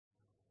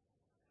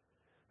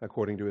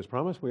according to his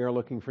promise. We are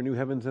looking for new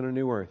heavens and a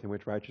new earth in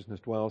which righteousness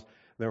dwells.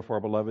 Therefore,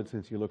 beloved,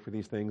 since you look for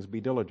these things, be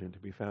diligent to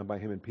be found by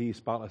him in peace,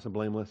 spotless and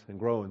blameless, and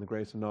grow in the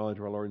grace and knowledge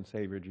of our Lord and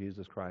Savior,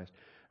 Jesus Christ.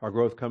 Our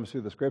growth comes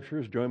through the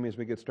Scriptures. Join me as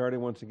we get started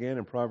once again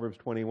in Proverbs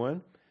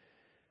 21.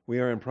 We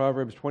are in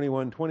Proverbs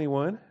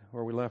 21:21,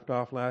 where we left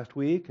off last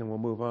week, and we'll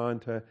move on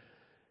to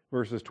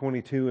verses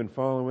 22 and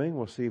following.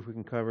 We'll see if we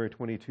can cover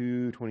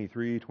 22,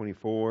 23,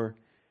 24,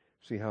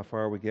 see how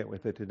far we get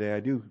with it today. I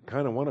do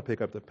kind of want to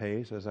pick up the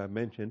pace, as I've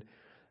mentioned.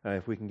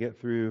 If we can get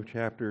through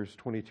chapters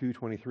 22,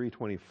 23,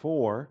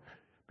 24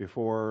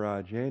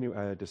 before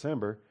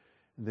December,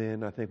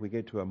 then I think we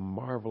get to a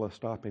marvelous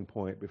stopping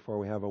point before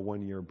we have a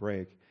one-year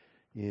break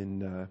in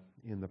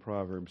the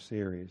Proverbs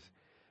series.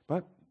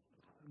 But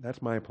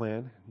that's my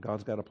plan.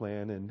 God's got a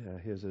plan,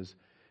 and His is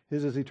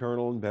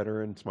eternal and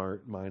better and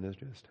smart. Mine is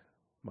just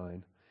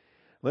mine.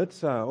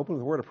 Let's open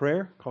with a word of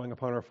prayer, calling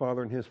upon our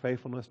Father and His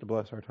faithfulness to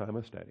bless our time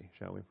of study.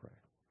 Shall we pray?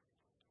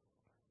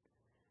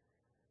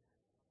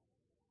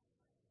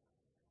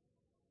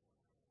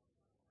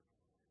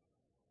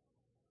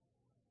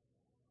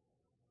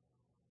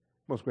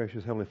 Most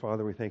gracious Heavenly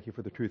Father, we thank you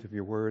for the truth of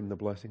your word and the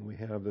blessing we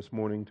have this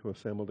morning to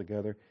assemble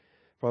together.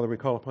 Father, we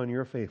call upon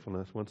your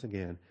faithfulness once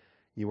again.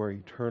 You are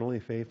eternally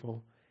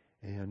faithful,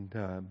 and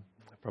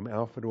from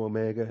Alpha to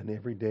Omega, and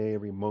every day,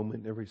 every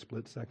moment, every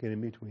split second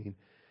in between,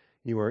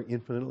 you are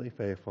infinitely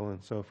faithful.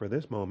 And so for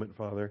this moment,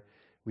 Father,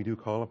 we do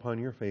call upon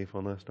your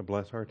faithfulness to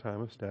bless our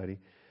time of study.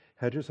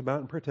 Hedge us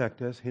about and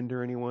protect us.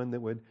 Hinder anyone that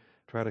would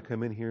try to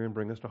come in here and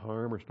bring us to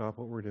harm or stop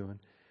what we're doing.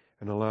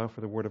 And allow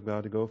for the Word of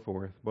God to go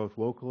forth, both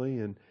locally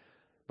and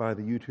by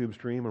the YouTube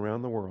stream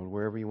around the world,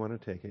 wherever you want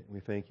to take it.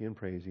 We thank you and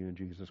praise you in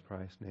Jesus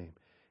Christ's name.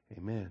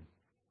 Amen.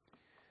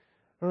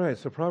 All right,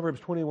 so Proverbs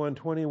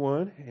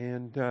 21:21,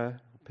 and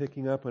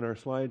picking up on our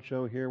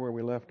slideshow here where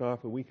we left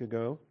off a week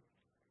ago.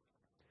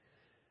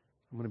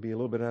 I'm going to be a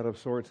little bit out of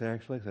sorts,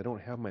 actually, because I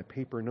don't have my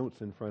paper notes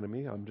in front of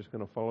me. I'm just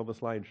going to follow the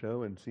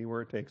slideshow and see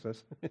where it takes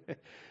us,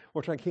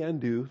 which I can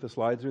do. The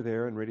slides are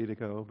there and ready to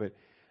go, but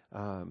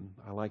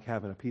I like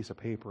having a piece of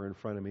paper in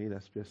front of me.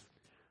 That's just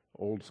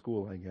old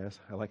school, I guess.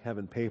 I like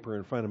having paper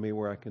in front of me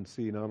where I can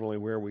see not only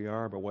where we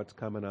are, but what's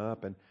coming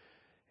up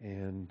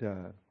and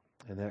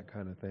that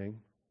kind of thing.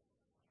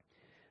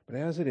 But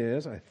as it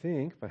is, I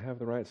think, if I have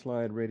the right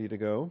slide ready to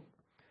go,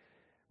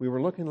 we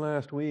were looking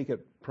last week at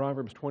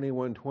Proverbs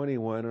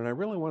 21:21, and I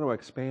really want to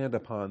expand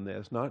upon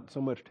this, not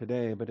so much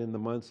today, but in the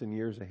months and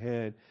years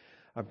ahead.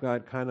 I've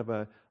got kind of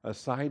a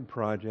side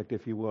project,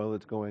 if you will,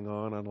 that's going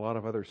on a lot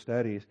of other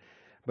studies,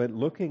 but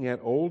looking at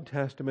Old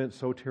Testament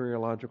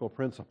soteriological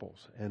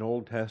principles and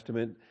Old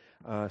Testament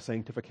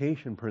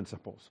sanctification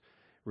principles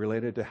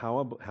related to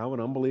how an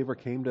unbeliever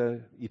came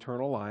to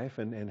eternal life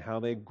and how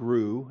they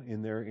grew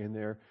in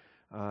their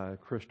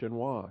Christian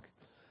walk.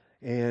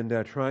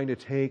 And trying to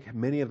take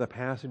many of the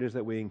passages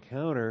that we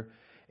encounter,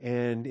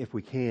 and if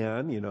we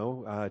can,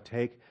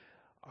 take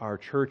our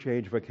church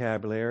age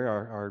vocabulary,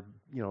 our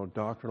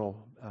doctrinal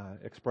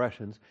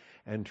expressions,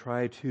 and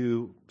try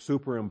to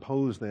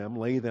superimpose them,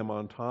 lay them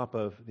on top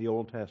of the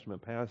Old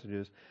Testament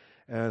passages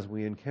as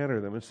we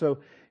encounter them. And so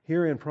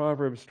here in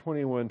Proverbs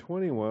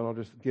 21:21, I'll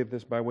just give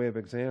this by way of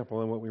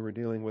example and what we were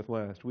dealing with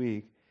last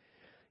week.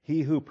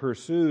 He who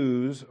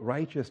pursues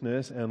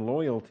righteousness and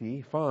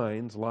loyalty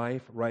finds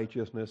life,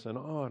 righteousness, and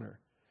honor.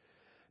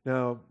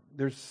 Now,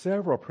 there's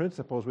several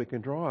principles we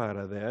can draw out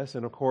of this,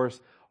 and of course,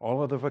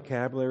 all of the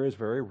vocabulary is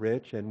very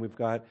rich, and we've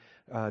got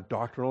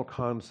doctrinal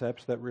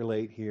concepts that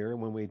relate here.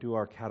 And when we do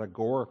our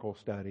categorical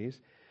studies,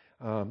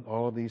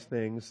 all of these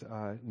things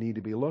need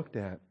to be looked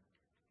at.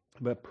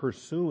 But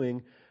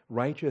pursuing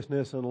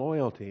righteousness and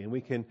loyalty, and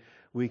we can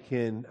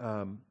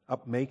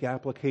make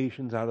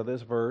applications out of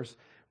this verse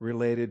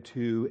related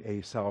to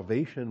a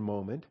salvation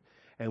moment,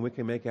 and we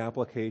can make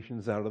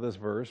applications out of this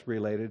verse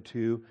related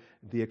to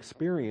the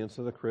experience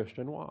of the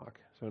Christian walk.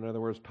 So in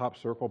other words, top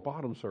circle,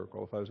 bottom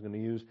circle, if I was going to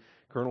use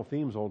Colonel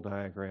Thiem's old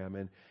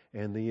diagram,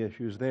 and the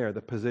issues there,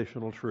 the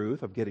positional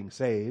truth of getting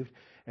saved,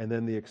 and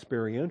then the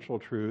experiential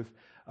truth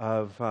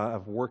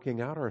of working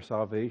out our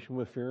salvation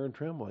with fear and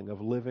trembling, of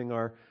living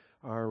our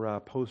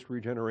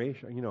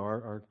post-regeneration,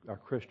 our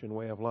Christian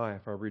way of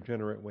life, our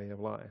regenerate way of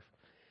life.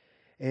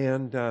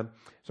 And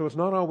so it's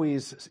not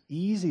always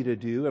easy to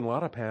do in a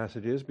lot of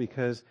passages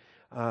because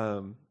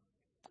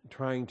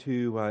trying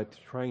to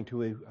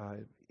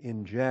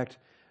inject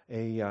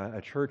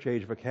a church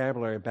age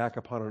vocabulary back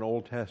upon an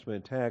Old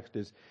Testament text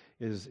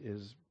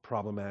is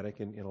problematic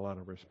in a lot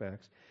of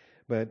respects.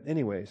 But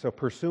anyway, so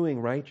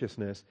pursuing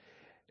righteousness,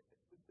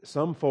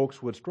 some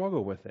folks would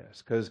struggle with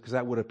this because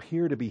that would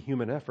appear to be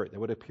human effort. That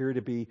would appear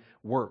to be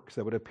works.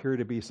 That would appear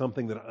to be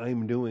something that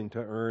I'm doing to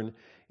earn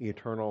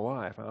eternal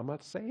life. I'm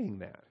not saying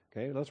that.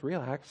 Okay, let's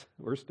relax.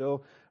 We're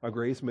still a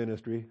grace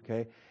ministry.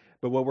 Okay,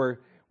 but what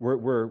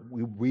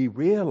we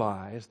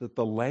realize that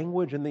the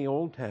language in the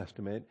Old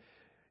Testament,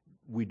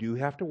 we do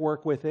have to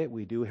work with it.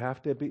 We do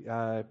have to be,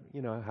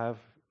 have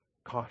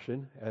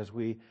caution as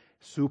we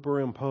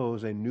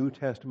superimpose a New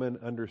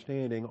Testament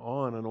understanding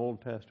on an Old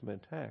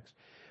Testament text.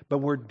 But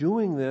we're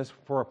doing this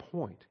for a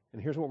point.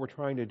 And here's what we're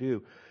trying to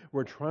do.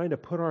 We're trying to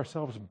put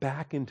ourselves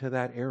back into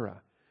that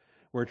era.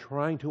 We're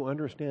trying to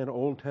understand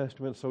Old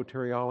Testament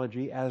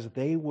soteriology as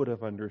they would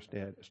have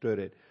understood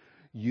it,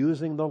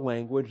 using the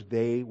language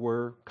they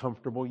were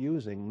comfortable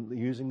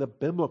using the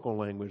biblical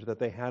language that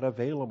they had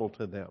available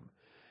to them.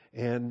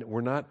 And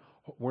we're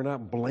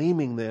not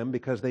blaming them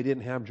because they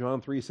didn't have John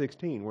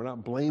 3:16. We're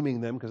not blaming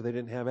them because they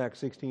didn't have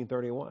Acts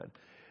 16:31.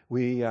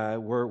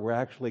 We're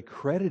actually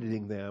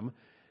crediting them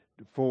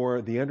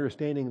for the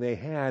understanding they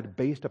had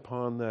based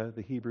upon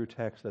the Hebrew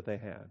text that they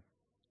had.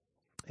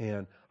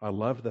 And I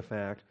love the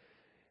fact,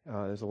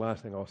 this is the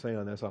last thing I'll say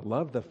on this, I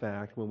love the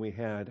fact when we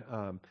had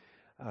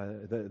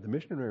the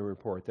missionary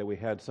report that we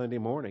had Sunday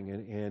morning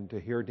and to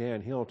hear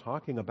Dan Hill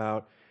talking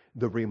about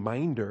the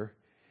reminder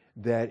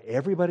that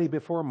everybody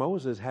before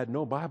Moses had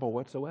no Bible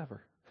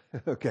whatsoever.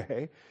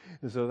 Okay?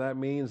 And so that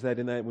means that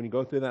when you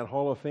go through that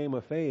Hall of Fame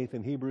of faith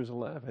in Hebrews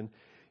 11,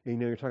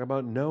 you're talking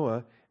about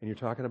Noah, and you're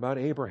talking about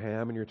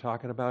Abraham, and you're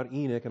talking about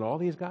Enoch, and all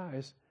these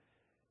guys,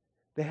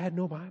 they had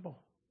no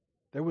Bible.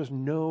 There was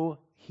no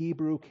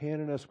Hebrew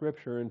canon of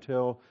Scripture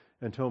until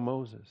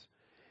Moses.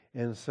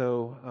 And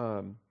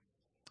so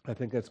I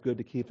think that's good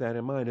to keep that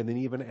in mind. And then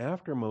even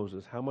after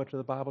Moses, how much of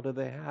the Bible did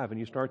they have? And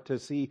you start to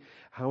see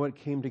how it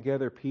came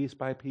together piece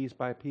by piece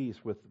by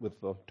piece with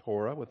the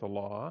Torah, with the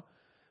law,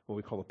 what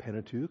we call the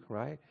Pentateuch,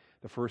 right?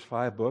 The first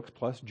 5 books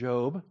plus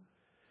Job.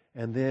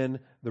 And then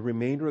the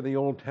remainder of the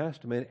Old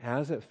Testament,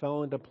 as it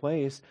fell into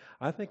place,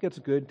 I think it's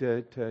good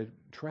to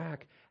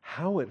track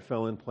how it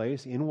fell in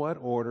place, in what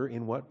order,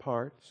 in what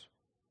parts,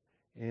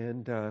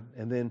 and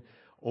then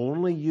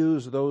only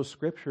use those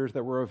scriptures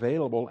that were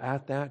available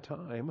at that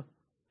time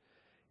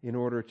in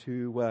order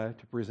to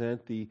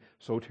present the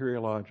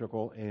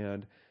soteriological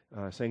and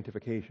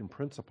sanctification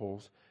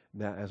principles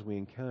that as we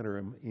encounter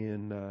them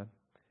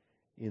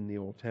in the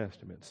Old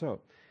Testament. So,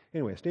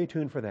 anyway, stay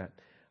tuned for that.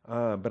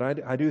 But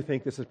I do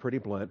think this is pretty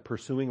blunt.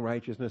 Pursuing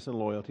righteousness and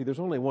loyalty. There's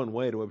only one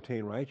way to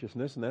obtain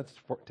righteousness, and that's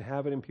to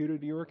have it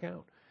imputed to your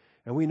account.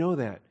 And we know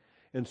that.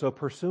 And so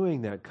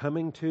pursuing that,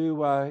 coming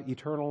to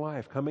eternal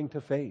life, coming to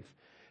faith,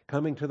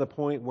 coming to the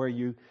point where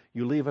you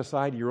leave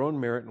aside your own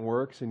merit and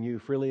works and you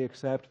freely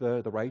accept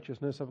the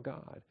righteousness of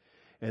God.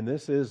 And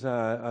this is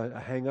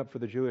a hang-up for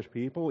the Jewish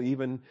people,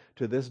 even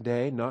to this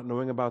day, not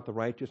knowing about the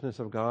righteousness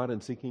of God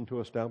and seeking to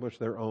establish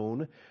their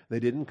own. They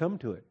didn't come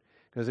to it,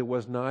 because it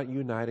was not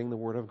uniting the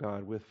Word of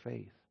God with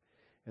faith.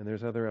 And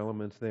there's other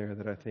elements there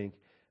that I think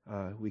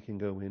we can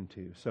go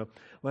into. So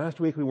last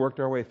week we worked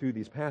our way through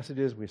these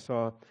passages. We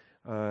saw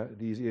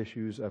these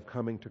issues of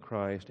coming to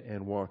Christ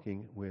and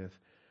walking with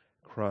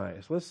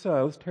Christ. Let's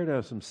tear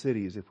down some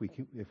cities if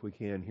we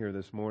can here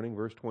this morning.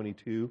 Verse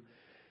 22.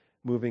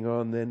 Moving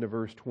on then to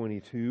verse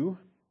 22.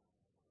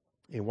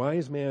 A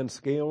wise man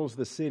scales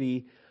the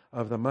city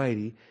of the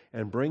mighty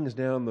and brings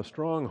down the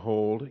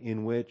stronghold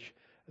in which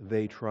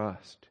they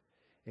trust.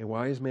 A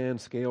wise man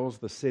scales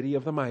the city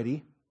of the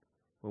mighty.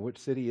 Well, which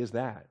city is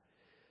that?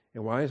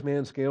 A wise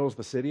man scales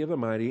the city of the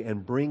mighty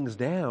and brings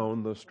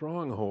down the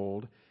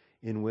stronghold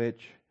in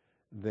which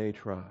they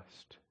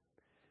trust.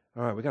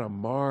 All right, we got a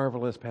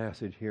marvelous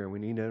passage here. We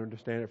need to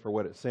understand it for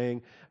what it's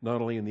saying, not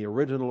only in the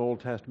original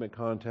Old Testament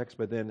context,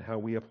 but then how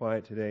we apply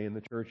it today in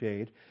the church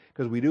age,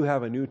 because we do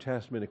have a New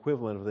Testament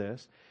equivalent of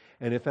this.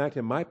 And in fact,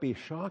 it might be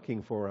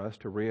shocking for us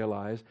to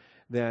realize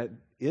that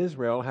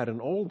Israel had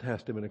an Old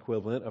Testament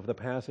equivalent of the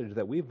passage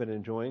that we've been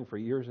enjoying for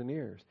years and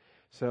years.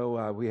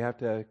 So we have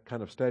to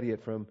kind of study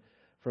it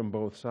from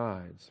both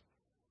sides.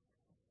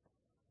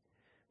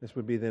 This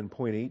would be then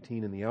point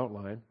 18 in the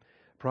outline.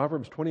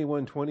 Proverbs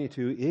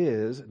 21:22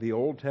 is the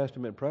Old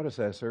Testament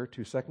predecessor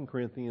to 2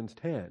 Corinthians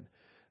 10,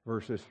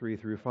 verses 3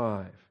 through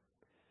 5.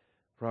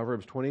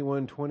 Proverbs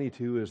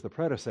 21:22 is the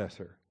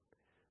predecessor,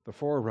 the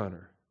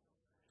forerunner.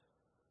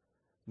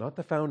 Not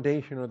the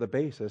foundation or the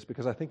basis,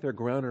 because I think they're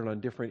grounded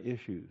on different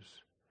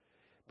issues.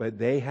 But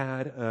they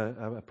had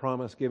a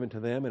promise given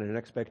to them and an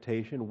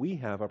expectation. We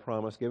have a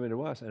promise given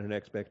to us and an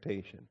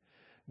expectation.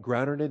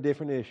 Grounded in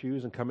different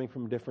issues and coming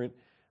from different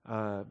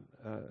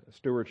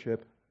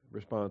stewardship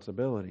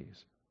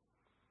responsibilities.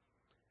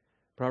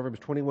 Proverbs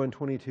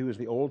 21:22 is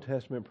the Old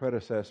Testament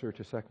predecessor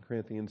to 2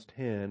 Corinthians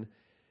 10,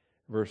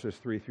 verses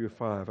 3 through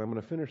 5. I'm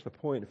going to finish the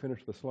point and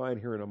finish the slide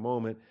here in a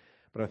moment,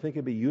 but I think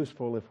it'd be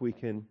useful if we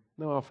can...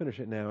 No, I'll finish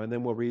it now, and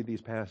then we'll read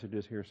these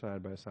passages here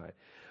side by side.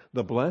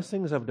 The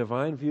blessings of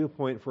divine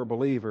viewpoint for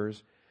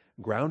believers,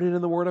 grounded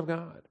in the Word of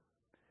God,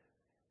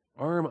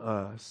 arm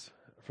us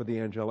for the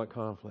angelic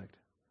conflict.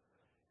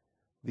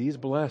 These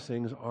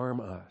blessings arm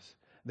us.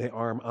 They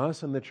arm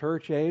us in the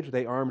church age.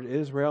 They armed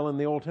Israel in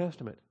the Old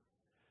Testament.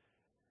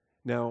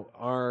 Now,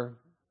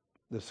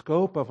 the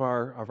scope of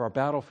our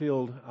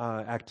battlefield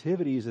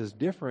activities is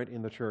different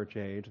in the church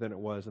age than it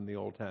was in the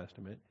Old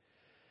Testament.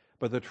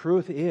 But the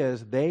truth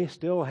is, they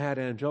still had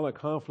angelic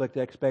conflict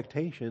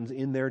expectations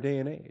in their day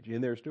and age,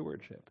 in their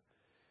stewardship.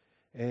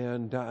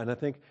 And I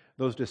think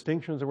those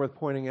distinctions are worth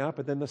pointing out,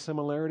 but then the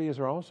similarities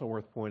are also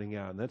worth pointing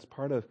out. And that's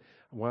part of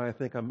why I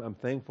think I'm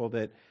thankful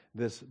that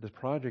this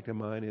project of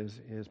mine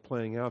is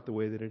playing out the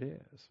way that it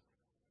is.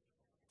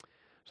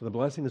 So the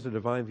blessing is a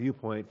divine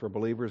viewpoint for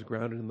believers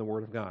grounded in the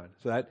Word of God.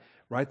 So that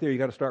right there, you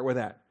got to start with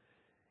that.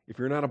 If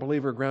you're not a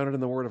believer grounded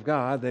in the Word of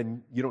God,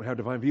 then you don't have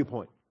divine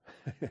viewpoint.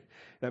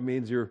 That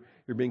means you're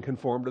being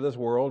conformed to this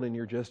world, and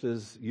you're just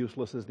as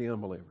useless as the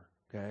unbeliever.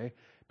 Okay,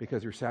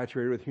 because you're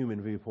saturated with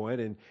human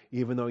viewpoint, and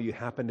even though you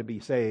happen to be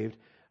saved,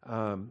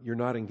 you're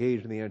not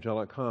engaged in the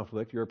angelic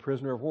conflict. You're a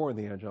prisoner of war in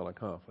the angelic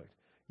conflict.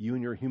 You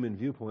and your human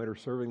viewpoint are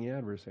serving the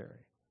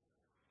adversary.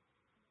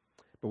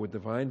 But with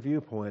divine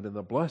viewpoint and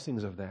the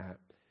blessings of that,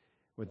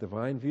 with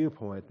divine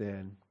viewpoint,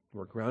 then,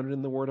 we're grounded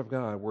in the Word of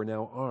God. We're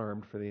now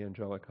armed for the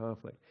angelic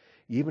conflict.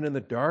 Even in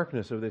the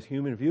darkness of this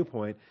human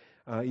viewpoint,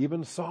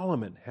 even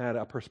Solomon had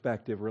a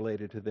perspective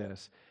related to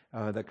this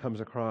that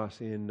comes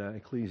across in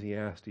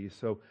Ecclesiastes.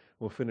 So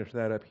we'll finish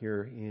that up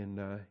here in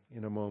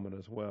a moment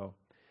as well.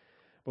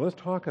 But let's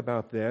talk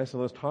about this,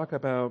 and let's talk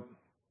about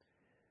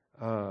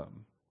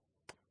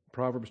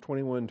Proverbs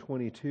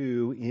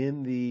 21:22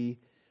 in the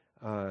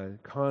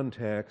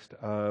context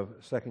of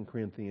 2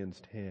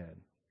 Corinthians 10.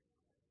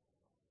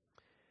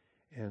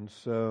 And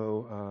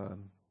so,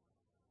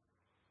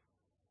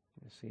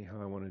 let's see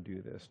how I want to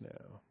do this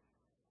now.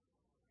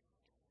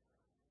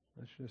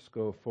 Let's just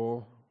go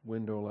full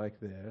window like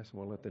this, and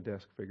we'll let the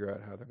desk figure out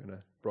how they're going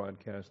to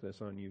broadcast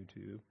this on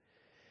YouTube.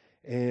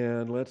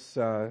 And let's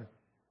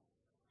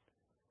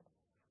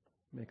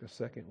make a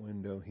second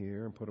window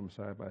here and put them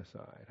side by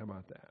side. How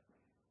about that?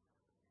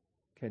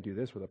 Can't do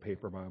this with a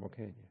paper Bible,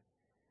 can you?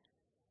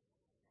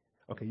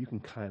 Okay, you can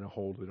kind of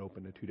hold it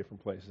open to two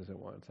different places at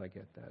once. I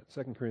get that.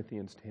 2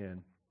 Corinthians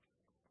 10.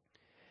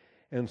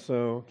 And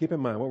so, keep in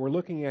mind, what we're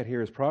looking at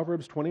here is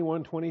Proverbs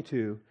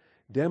 21:22,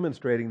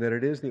 demonstrating that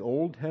it is the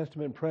Old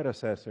Testament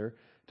predecessor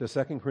to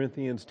 2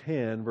 Corinthians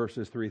 10,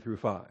 verses 3 through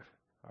 5.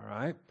 All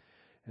right?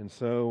 And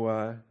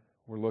so,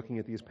 we're looking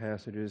at these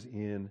passages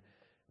in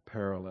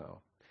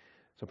parallel.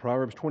 So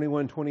Proverbs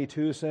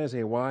 21:22 says,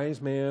 "A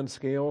wise man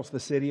scales the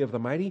city of the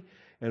mighty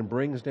and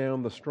brings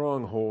down the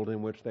stronghold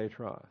in which they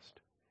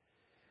trust."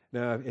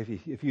 Now,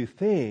 if you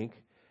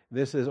think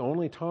this is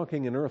only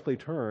talking in earthly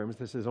terms,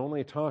 this is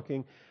only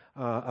talking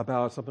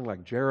about something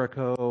like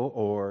Jericho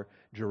or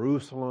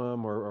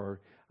Jerusalem or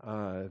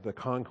the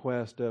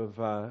conquest of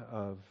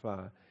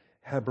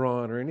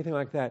Hebron or anything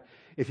like that,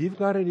 if you've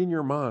got it in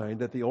your mind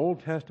that the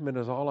Old Testament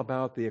is all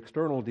about the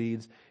external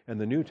deeds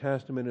and the New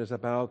Testament is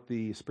about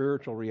the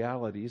spiritual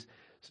realities,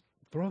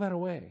 throw that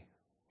away,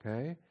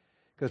 okay?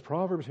 Because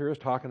Proverbs here is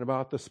talking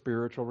about the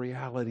spiritual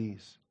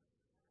realities.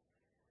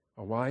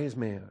 A wise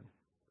man.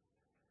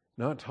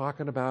 Not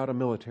talking about a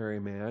military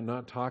man,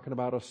 not talking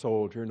about a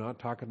soldier, not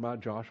talking about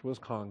Joshua's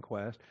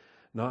conquest,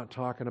 not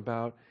talking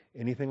about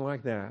anything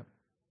like that.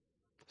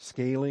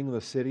 Scaling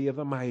the city of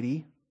the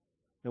mighty.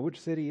 Now,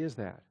 which city is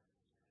that?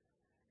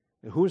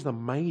 And who's the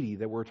mighty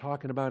that we're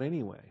talking about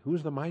anyway?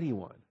 Who's the mighty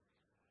one?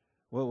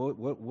 Well,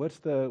 what's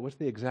the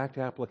exact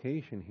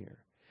application here?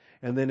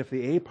 And then if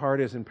the A part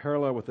is in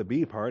parallel with the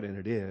B part, and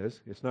it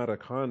is, it's not a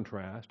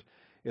contrast,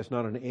 it's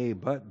not an A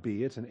but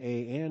B, it's an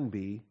A and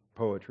B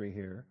poetry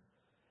here.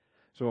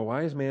 So a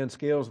wise man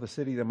scales the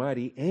city of the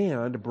mighty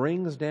and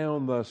brings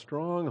down the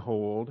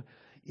stronghold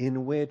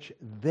in which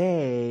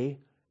they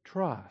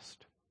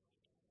trust.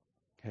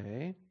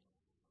 Okay?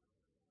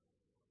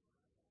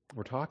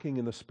 We're talking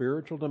in the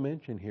spiritual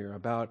dimension here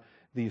about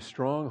these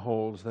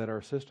strongholds that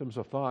are systems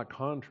of thought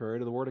contrary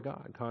to the Word of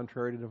God,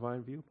 contrary to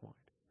divine viewpoint.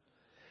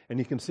 And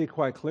you can see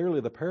quite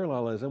clearly the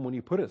parallelism when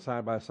you put it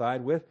side by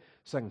side with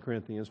 2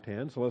 Corinthians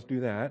 10. So let's do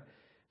that.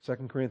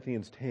 2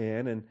 Corinthians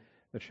 10 and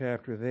the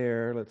chapter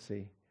there, let's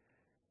see.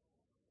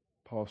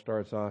 Paul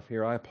starts off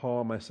here, "I,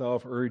 Paul,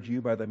 myself urge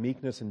you by the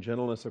meekness and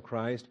gentleness of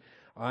Christ,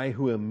 I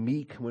who am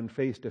meek when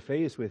face to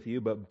face with you,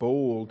 but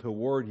bold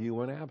toward you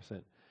when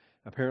absent."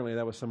 Apparently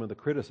that was some of the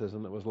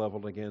criticism that was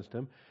leveled against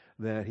him,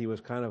 that he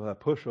was kind of a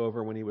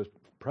pushover when he was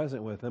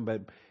present with them,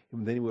 but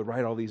then he would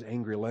write all these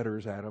angry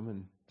letters at them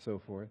and so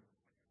forth.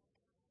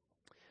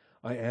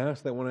 "I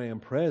ask that when I am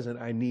present,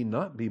 I need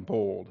not be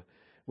bold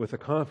with the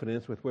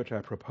confidence with which I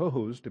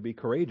propose to be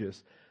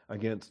courageous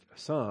against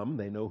some,"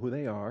 they know who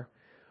they are,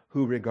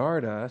 "who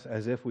regard us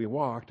as if we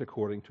walked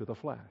according to the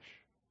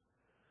flesh."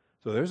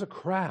 So there's a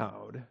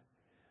crowd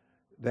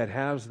that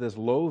has this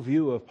low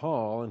view of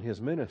Paul and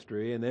his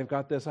ministry, and they've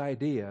got this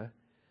idea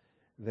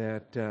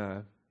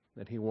that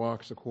he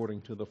walks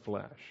according to the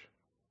flesh.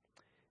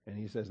 And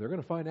he says, they're going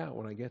to find out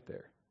when I get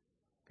there.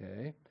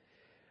 Okay?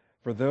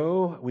 "For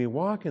though we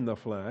walk in the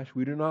flesh,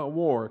 we do not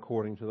war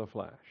according to the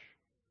flesh."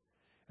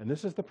 And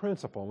this is the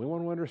principle. We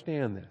want to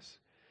understand this.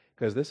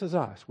 Because this is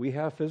us. We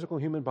have physical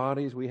human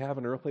bodies. We have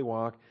an earthly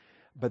walk.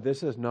 But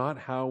this is not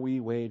how we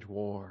wage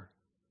war.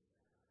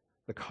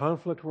 The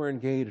conflict we're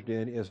engaged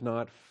in is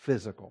not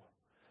physical.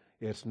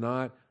 It's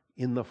not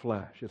in the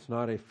flesh. It's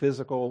not a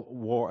physical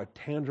war, a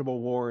tangible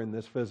war in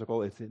this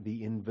physical. It's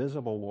the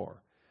invisible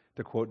war,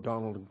 to quote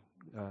Donald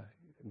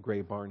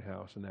gray barn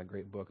house in that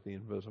great book, The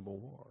Invisible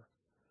War.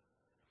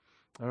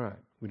 All right.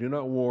 We do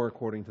not war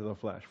according to the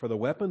flesh. For the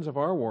weapons of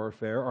our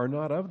warfare are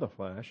not of the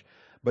flesh,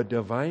 but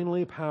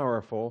divinely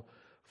powerful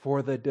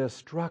for the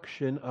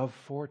destruction of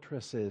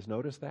fortresses.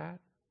 Notice that?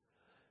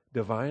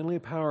 Divinely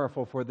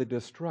powerful for the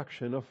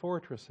destruction of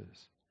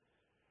fortresses.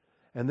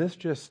 And this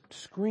just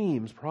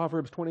screams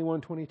Proverbs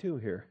 21:22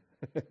 here.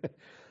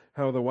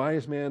 How the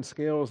wise man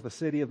scales the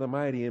city of the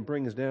mighty and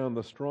brings down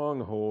the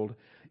stronghold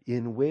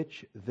in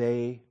which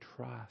they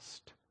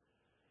trust.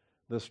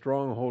 The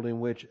stronghold in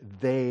which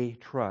they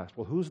trust.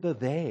 Well, who's the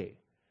they?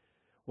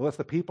 Well, it's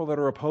the people that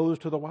are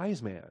opposed to the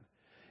wise man.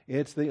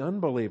 It's the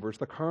unbeliever. It's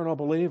the carnal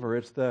believer.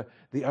 It's the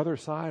other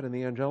side in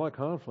the angelic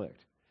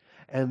conflict.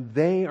 And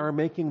they are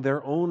making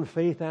their own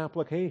faith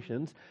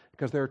applications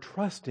because they're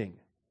trusting.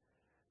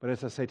 But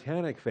it's a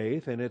satanic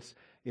faith, and it's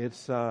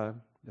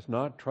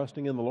not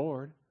trusting in the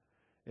Lord.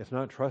 It's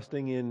not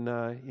trusting in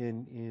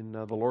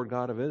the Lord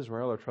God of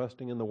Israel or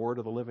trusting in the word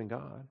of the living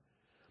God.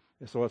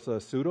 So it's a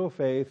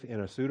pseudo-faith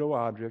in a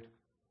pseudo-object.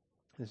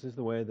 This is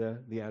the way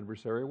the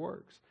adversary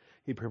works.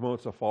 He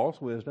promotes a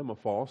false wisdom, a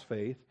false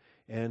faith,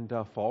 and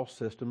false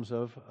systems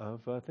of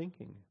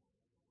thinking.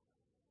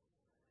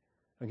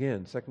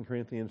 Again, 2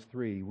 Corinthians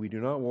 3, we do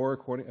not war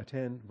according,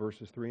 10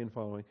 verses 3 and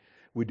following,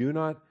 we do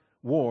not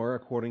war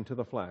according to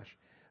the flesh.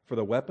 For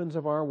the weapons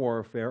of our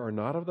warfare are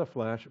not of the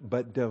flesh,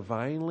 but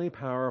divinely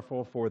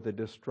powerful for the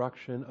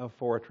destruction of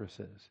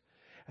fortresses.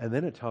 And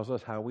then it tells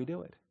us how we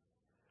do it.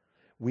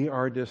 We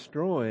are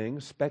destroying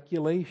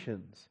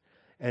speculations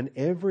and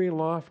every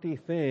lofty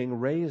thing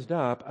raised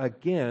up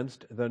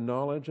against the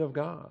knowledge of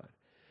God.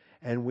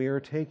 And we are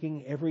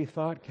taking every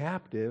thought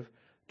captive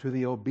to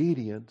the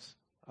obedience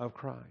of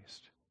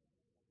Christ.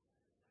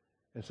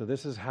 And so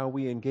this is how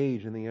we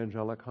engage in the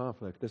angelic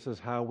conflict. This is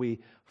how we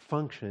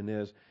function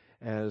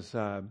as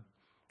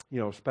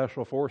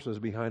special forces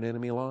behind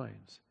enemy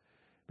lines.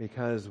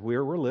 Because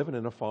we're living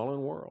in a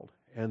fallen world.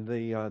 And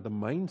the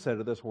mindset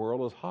of this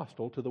world is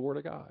hostile to the Word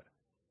of God.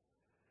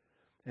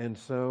 And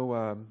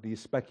so these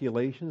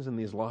speculations and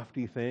these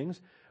lofty things,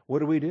 what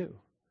do?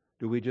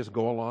 Do we just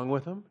go along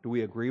with them? Do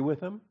we agree with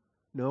them?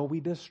 No,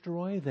 we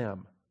destroy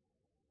them.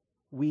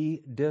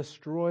 We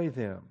destroy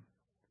them.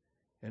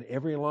 And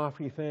every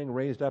lofty thing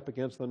raised up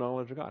against the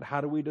knowledge of God.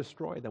 How do we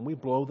destroy them? We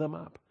blow them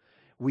up.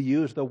 We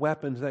use the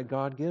weapons that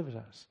God gives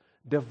us.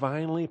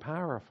 Divinely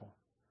powerful.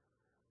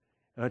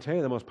 And I tell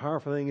you, the most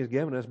powerful thing He's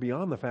given us,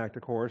 beyond the fact,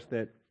 of course,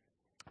 that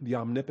the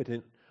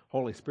omnipotent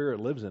Holy Spirit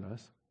lives in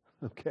us.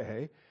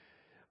 Okay?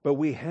 But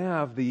we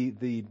have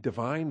the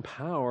divine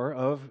power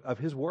of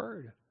His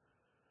Word.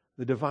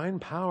 The divine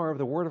power of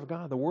the Word of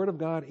God. The Word of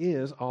God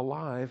is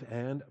alive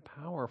and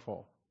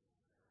powerful.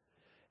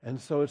 And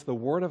so it's the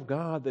Word of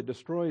God that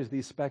destroys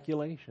these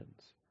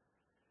speculations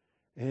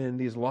and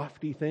these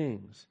lofty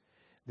things,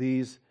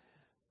 these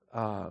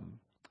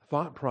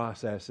thought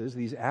processes,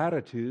 these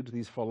attitudes,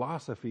 these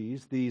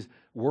philosophies, these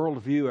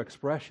worldview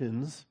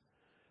expressions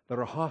that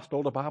are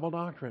hostile to Bible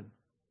doctrine.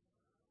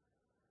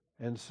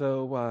 And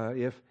so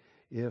if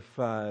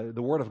the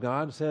Word of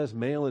God says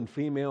male and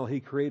female He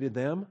created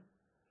them,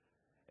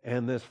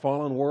 and this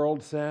fallen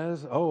world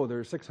says,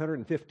 there's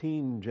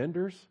 615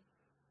 genders,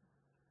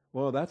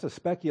 well, that's a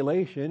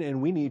speculation,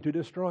 and we need to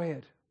destroy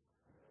it.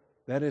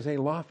 That is a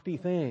lofty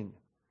thing.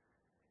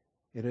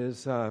 It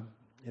is a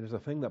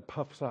thing that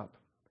puffs up,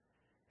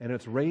 and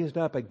it's raised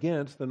up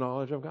against the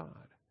knowledge of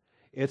God.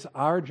 It's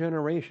our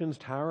generation's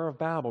Tower of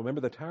Babel. Remember,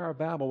 the Tower of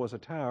Babel was a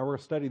tower. We'll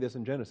study this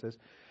in Genesis.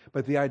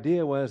 But the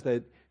idea was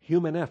that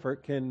human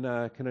effort can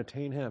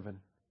attain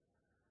heaven,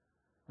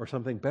 or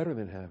something better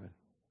than heaven.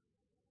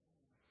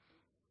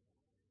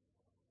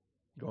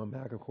 Going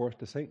back, of course,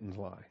 to Satan's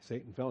lie.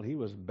 Satan felt he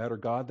was better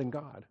God than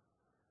God.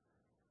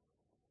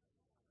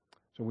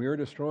 So we are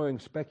destroying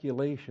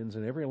speculations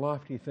and every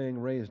lofty thing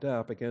raised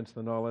up against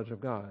the knowledge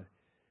of God.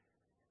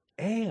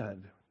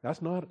 And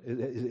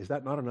is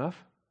that not enough?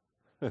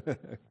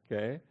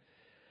 Okay.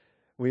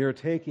 We are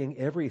taking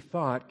every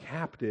thought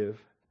captive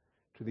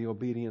to the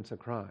obedience of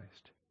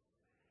Christ.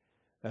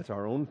 That's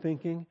our own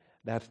thinking.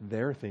 That's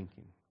their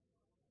thinking.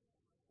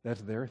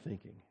 That's their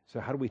thinking. So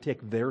how do we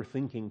take their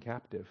thinking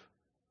captive?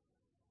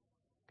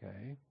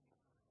 Okay.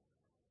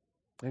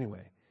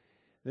 Anyway,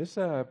 this,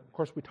 of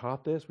course, we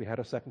taught this. We had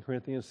a 2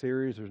 Corinthians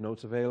series. There's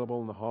notes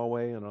available in the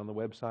hallway and on the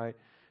website.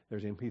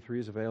 There's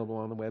MP3s available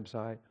on the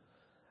website.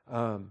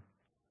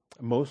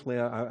 Mostly,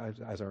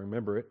 as I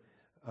remember it,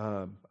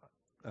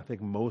 I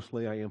think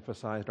mostly I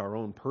emphasized our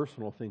own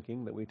personal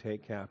thinking that we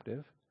take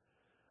captive.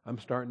 I'm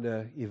starting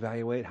to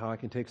evaluate how I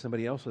can take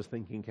somebody else's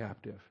thinking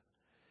captive.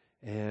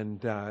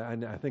 And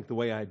I think the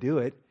way I do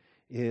it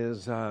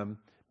is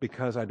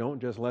because I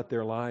don't just let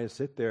their lies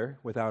sit there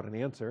without an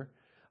answer.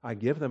 I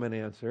give them an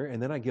answer,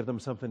 and then I give them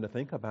something to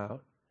think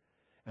about.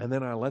 And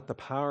then I let the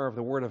power of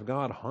the Word of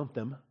God haunt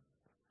them.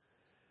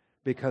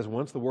 Because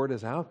once the Word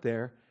is out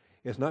there,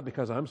 it's not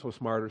because I'm so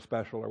smart or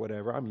special or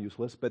whatever, I'm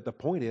useless, but the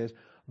point is,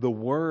 the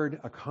Word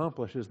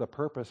accomplishes the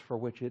purpose for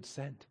which it's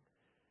sent.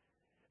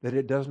 That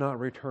it does not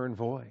return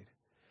void.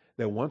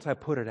 That once I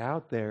put it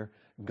out there,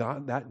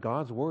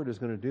 God's Word is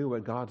going to do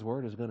what God's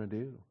Word is going to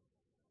do.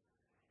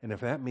 And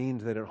if that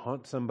means that it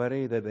haunts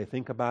somebody, that they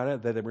think about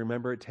it, that they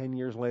remember it 10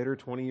 years later,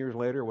 20 years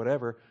later,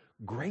 whatever,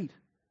 great.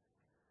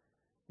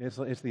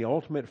 It's the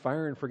ultimate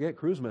fire and forget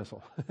cruise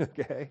missile,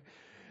 okay?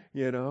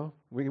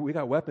 We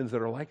got weapons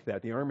that are like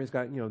that. The Army's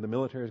got, the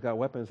military's got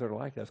weapons that are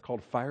like that. It's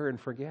called fire and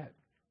forget.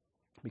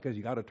 Because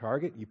you got a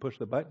target, you push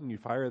the button, you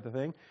fire the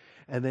thing,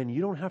 and then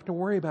you don't have to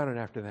worry about it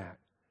after that.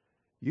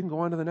 You can go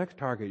on to the next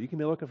target. You can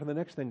be looking for the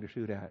next thing to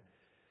shoot at.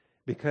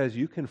 Because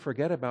you can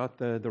forget about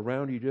the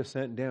round you just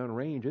sent down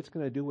range. It's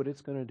going to do what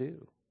it's going to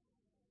do.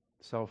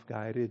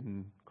 Self-guided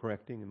and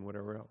correcting and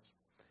whatever else.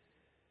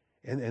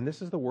 And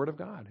this is the Word of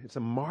God. It's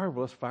a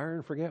marvelous fire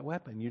and forget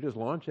weapon. You just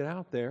launch it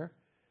out there,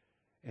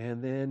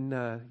 and then,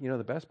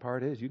 the best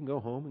part is you can go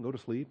home and go to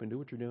sleep and do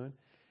what you're doing.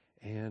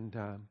 And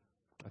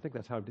I think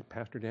that's how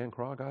Pastor Dan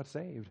Craw got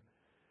saved.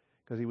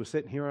 Because he was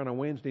sitting here on a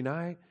Wednesday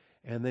night,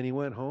 and then he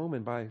went home,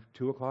 and by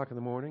 2 o'clock in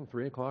the morning,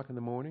 3 o'clock in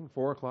the morning,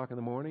 4 o'clock in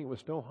the morning, it was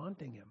still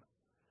haunting him.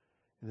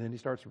 And then he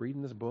starts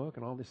reading this book,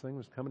 and all these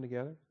things coming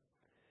together.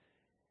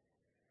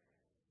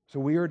 So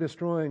we are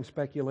destroying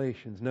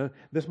speculations. Now,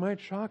 this might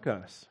shock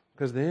us,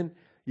 because then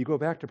you go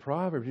back to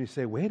Proverbs and you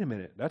say, wait a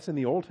minute, that's in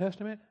the Old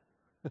Testament?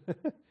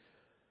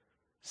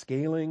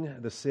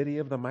 Scaling the city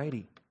of the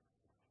mighty,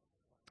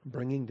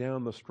 bringing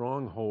down the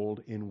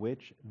stronghold in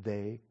which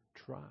they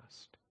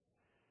trust.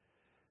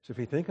 So if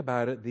you think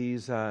about it,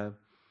 these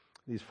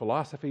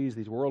philosophies,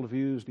 these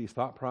worldviews, these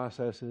thought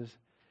processes,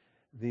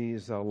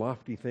 these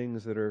lofty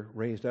things that are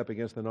raised up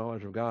against the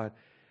knowledge of God,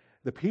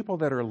 the people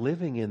that are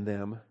living in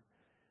them,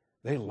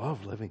 they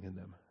love living in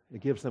them.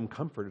 It gives them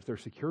comfort. It's their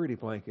security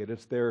blanket.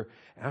 It's their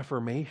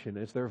affirmation.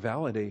 It's their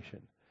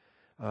validation.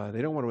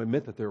 They don't want to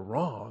admit that they're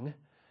wrong.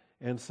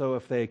 And so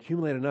if they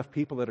accumulate enough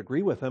people that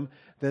agree with them,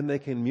 then they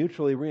can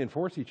mutually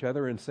reinforce each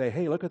other and say,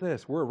 hey, look at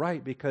this. We're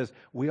right because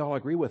we all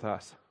agree with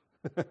us.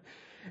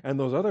 And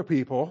those other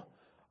people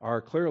are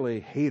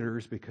clearly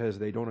haters because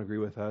they don't agree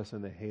with us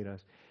and they hate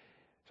us.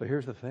 So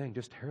here's the thing.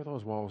 Just tear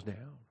those walls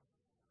down.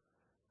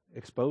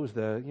 Expose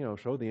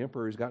show the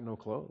emperor he's got no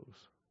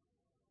clothes.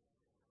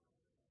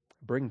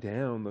 Bring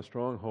down the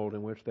stronghold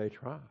in which they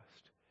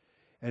trust.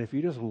 And if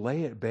you just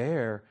lay it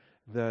bare,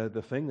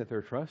 the thing that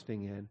they're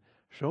trusting in,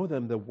 show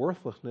them the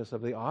worthlessness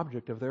of the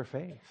object of their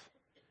faith.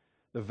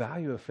 The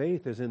value of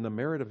faith is in the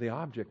merit of the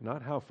object,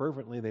 not how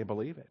fervently they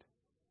believe it.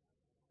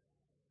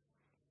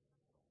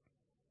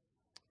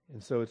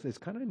 And so it's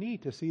kind of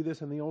neat to see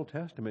this in the Old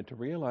Testament, to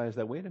realize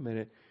that, wait a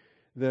minute,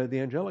 the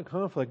angelic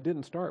conflict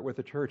didn't start with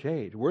the church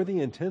age. We're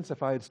the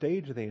intensified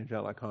stage of the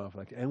angelic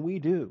conflict, and we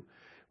do.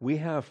 We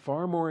have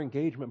far more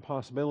engagement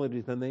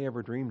possibilities than they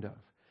ever dreamed of.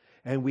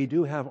 And we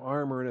do have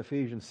armor in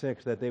Ephesians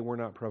 6 that they were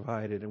not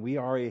provided. And we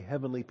are a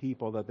heavenly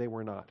people that they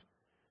were not.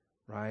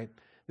 Right?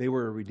 They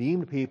were a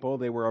redeemed people.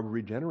 They were a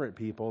regenerate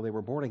people. They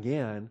were born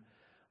again.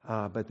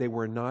 But they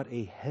were not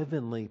a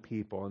heavenly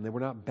people. And they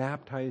were not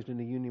baptized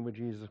into union with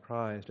Jesus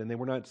Christ. And they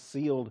were not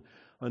sealed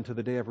unto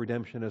the day of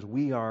redemption as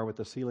we are with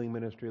the sealing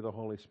ministry of the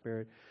Holy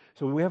Spirit.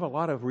 So we have a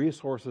lot of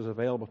resources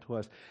available to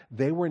us.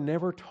 They were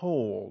never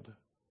told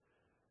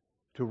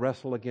to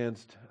wrestle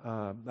against,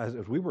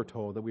 as we were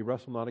told, that we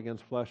wrestle not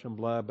against flesh and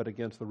blood, but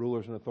against the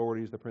rulers and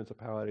authorities, the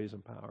principalities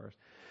and powers.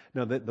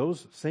 Now,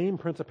 those same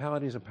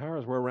principalities and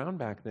powers were around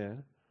back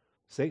then.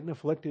 Satan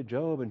afflicted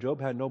Job, and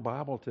Job had no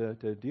Bible to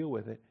deal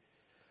with it.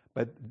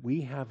 But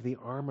we have the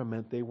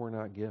armament they were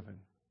not given.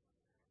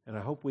 And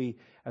I hope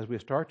as we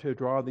start to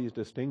draw these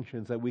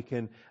distinctions, that we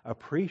can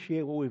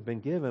appreciate what we've been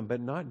given, but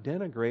not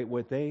denigrate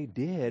what they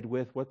did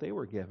with what they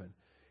were given.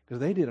 Because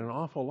they did an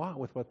awful lot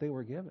with what they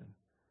were given.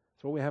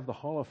 So we have the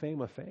Hall of Fame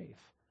of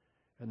Faith.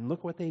 And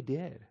look what they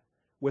did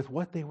with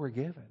what they were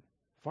given.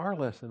 Far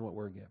less than what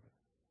we're given.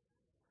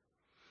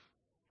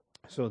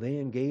 So they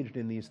engaged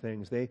in these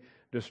things. They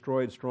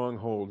destroyed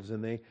strongholds,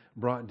 and they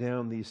brought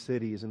down these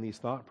cities and these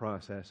thought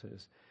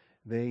processes.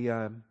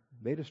 They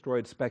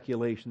destroyed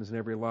speculations and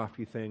every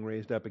lofty thing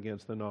raised up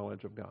against the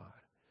knowledge of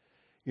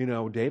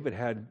God. David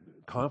had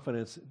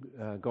confidence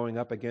going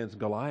up against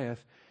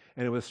Goliath,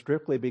 and it was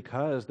strictly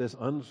because this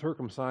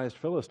uncircumcised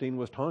Philistine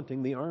was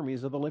taunting the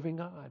armies of the living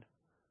God.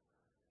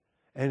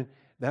 And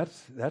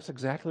that's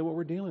exactly what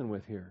we're dealing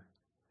with here.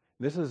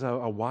 This is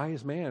a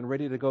wise man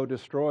ready to go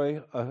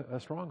destroy a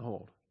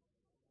stronghold.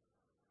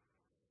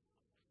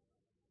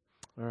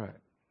 All right.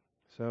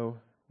 So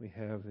we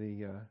have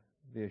the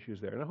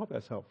issues there. And I hope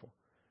that's helpful.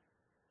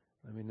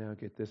 Let me now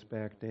get this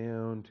back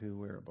down to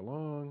where it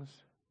belongs.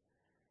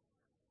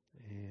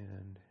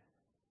 And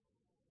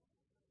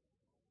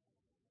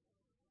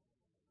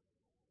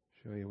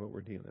show you what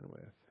we're dealing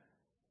with.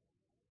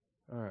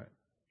 All right.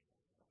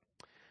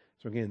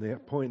 So again, the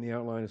point in the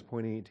outline is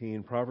point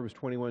 18. Proverbs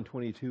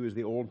 21:22 is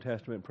the Old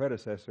Testament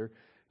predecessor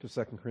to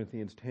 2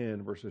 Corinthians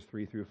 10, verses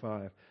 3 through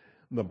 5.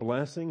 The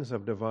blessings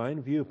of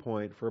divine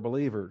viewpoint for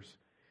believers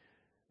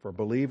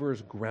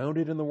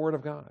grounded in the Word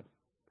of God,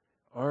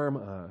 arm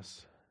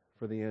us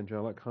for the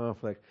angelic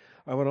conflict.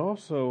 I would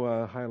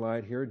also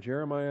highlight here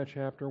Jeremiah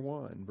chapter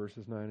 1,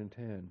 verses 9 and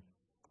 10.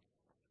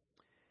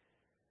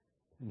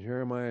 In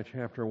Jeremiah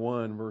chapter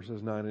 1,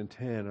 verses 9 and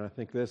 10. And I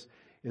think this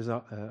is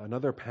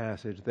another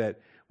passage that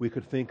we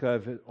could think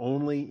of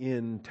only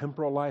in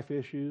temporal life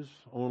issues,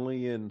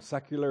 only in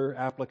secular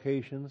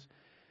applications.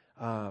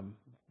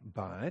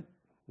 But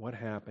what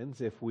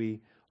happens if we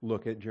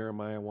look at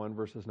Jeremiah 1,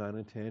 verses 9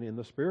 and 10 in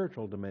the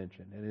spiritual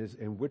dimension?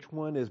 And which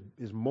one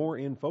is more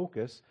in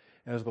focus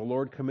as the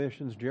Lord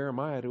commissions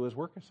Jeremiah to his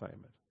work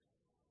assignment?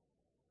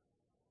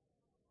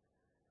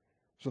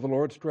 So the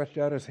Lord stretched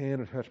out his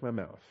hand and touched my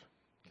mouth.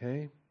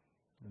 Okay?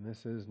 And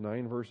this is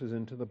 9 verses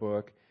into the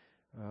book.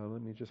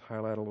 Let me just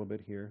highlight a little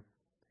bit here.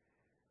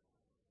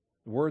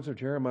 The words of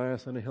Jeremiah,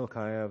 son of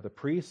Hilkiah, of the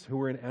priests who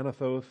were in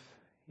Anathoth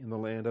in the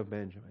land of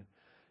Benjamin.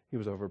 He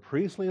was of a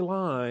priestly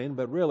line,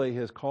 but really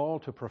his call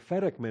to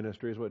prophetic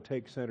ministry is what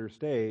takes center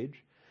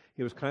stage.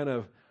 He was kind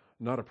of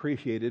not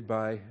appreciated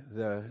by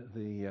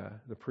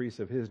the priests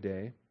of his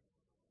day.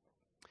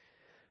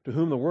 To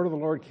whom the word of the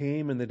Lord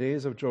came in the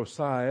days of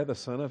Josiah, the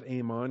son of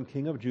Amon,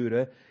 king of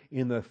Judah,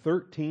 in the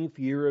 13th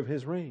year of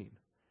his reign.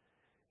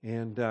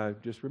 And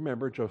just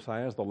remember,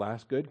 Josiah is the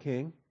last good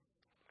king.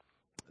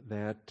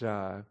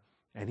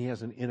 And he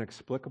has an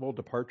inexplicable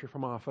departure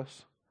from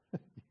office.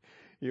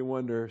 You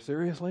wonder,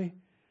 seriously?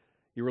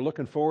 You were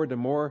looking forward to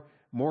more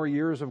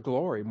years of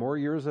glory, more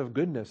years of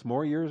goodness,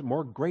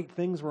 more great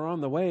things were on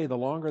the way the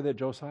longer that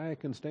Josiah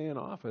can stay in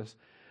office.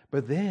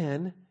 But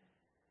then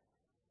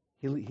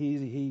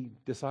he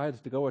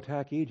decides to go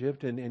attack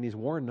Egypt, and he's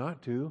warned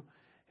not to,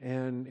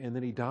 and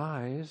then he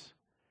dies,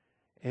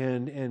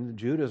 and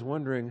Judah's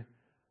wondering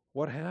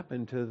what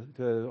happened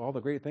to all the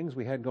great things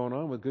we had going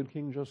on with good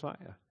King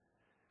Josiah.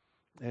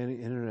 And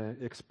in an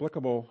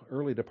inexplicable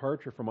early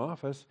departure from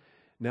office,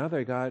 now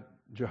they got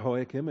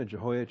Jehoiakim and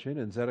Jehoiachin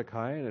and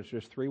Zedekiah, and it's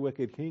just 3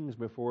 wicked kings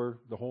before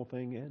the whole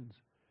thing ends.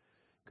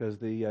 Because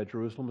the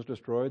Jerusalem is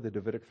destroyed, the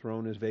Davidic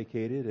throne is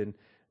vacated, and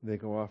they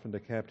go off into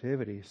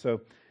captivity.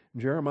 So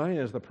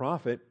Jeremiah is the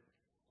prophet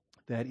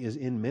that is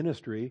in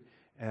ministry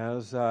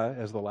as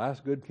the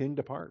last good king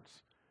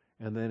departs,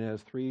 and then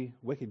as 3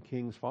 wicked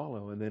kings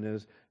follow, and then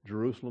as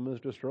Jerusalem is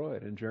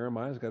destroyed. And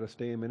Jeremiah's got to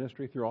stay in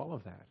ministry through all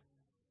of that.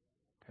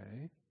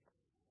 Okay?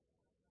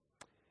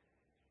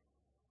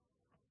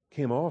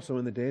 Came also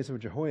in the days of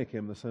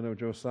Jehoiakim, the son of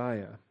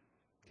Josiah,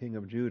 king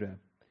of Judah,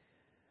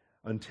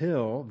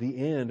 until the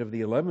end of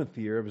the 11th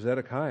year of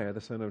Zedekiah,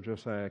 the son of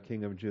Josiah,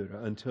 king of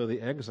Judah, until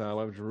the exile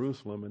of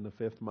Jerusalem in the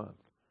 5th month.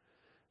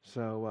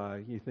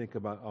 So you think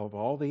about, of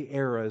all the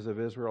eras of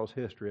Israel's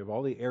history, of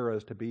all the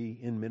eras to be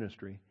in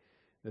ministry,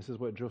 this is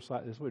what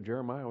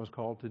Jeremiah was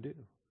called to do.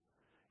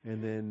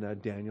 And then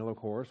Daniel, of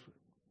course,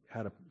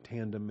 had a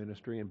tandem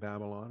ministry in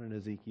Babylon, and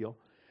Ezekiel.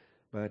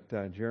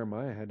 But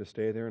Jeremiah had to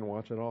stay there and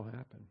watch it all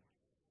happen.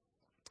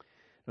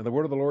 Now the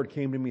word of the Lord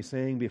came to me,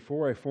 saying,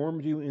 Before I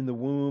formed you in the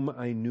womb,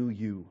 I knew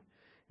you.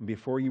 And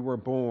before you were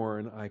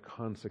born, I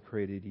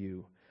consecrated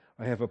you.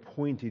 I have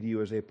appointed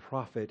you as a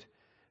prophet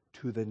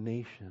to the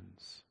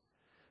nations.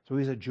 So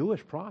he's a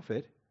Jewish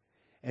prophet,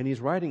 and he's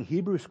writing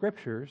Hebrew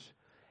scriptures,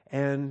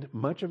 and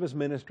much of his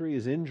ministry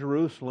is in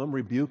Jerusalem,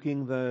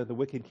 rebuking the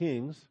wicked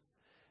kings,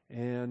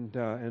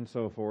 and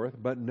so forth.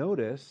 But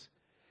notice,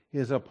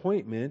 his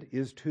appointment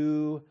is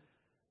to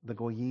the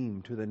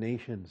Goyim, to the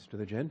nations, to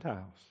the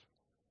Gentiles.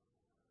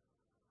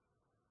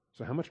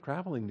 So how much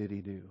traveling did he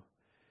do?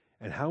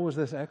 And how was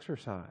this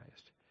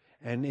exercised?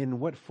 And in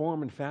what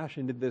form and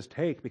fashion did this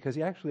take? Because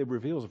he actually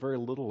reveals very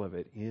little of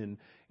it in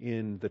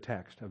the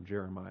text of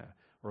Jeremiah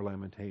or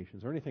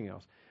Lamentations or anything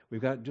else. We've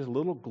got just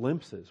little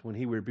glimpses when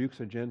he rebukes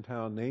a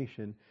Gentile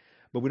nation,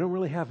 but we don't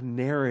really have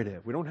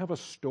narrative. We don't have a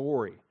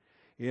story.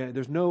 Yeah,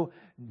 there's no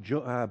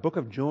Book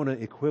of Jonah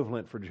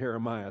equivalent for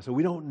Jeremiah, so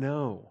we don't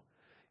know,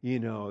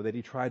 that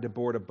he tried to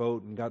board a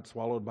boat and got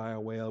swallowed by a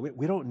whale.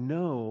 We don't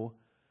know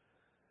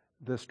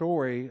the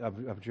story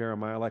of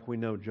Jeremiah like we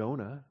know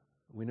Jonah.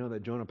 We know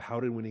that Jonah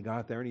pouted when he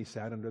got there and he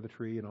sat under the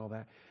tree and all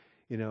that.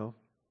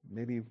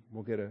 Maybe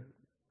we'll get a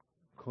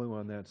clue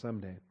on that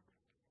someday.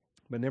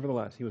 But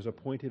nevertheless, he was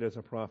appointed as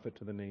a prophet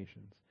to the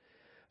nations.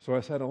 So I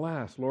said,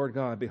 Alas, Lord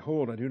God,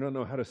 behold, I do not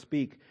know how to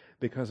speak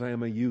because I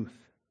am a youth.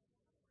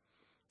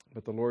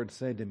 But the Lord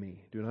said to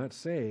me, Do not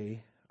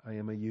say, I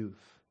am a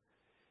youth.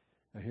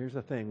 Now here's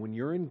the thing. When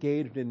you're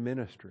engaged in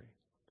ministry,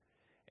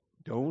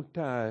 don't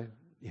start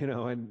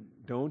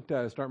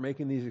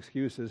making these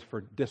excuses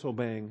for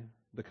disobeying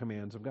the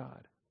commands of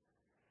God.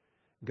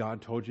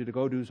 God told you to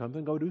go do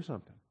something, go do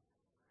something.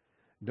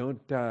 Don't,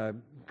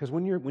 because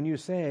when you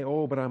say,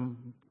 oh, but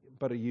I'm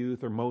but a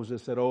youth, or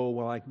Moses said, oh,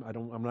 well,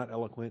 I'm not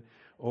eloquent,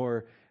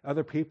 or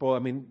other people,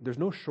 there's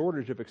no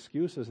shortage of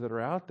excuses that are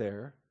out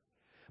there.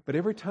 But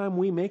every time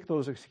we make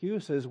those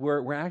excuses,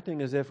 we're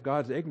acting as if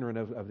God's ignorant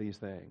of these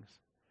things,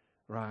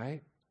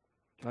 right?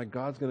 Like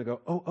God's going to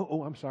go,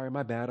 oh, I'm sorry,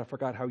 my bad, I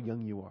forgot how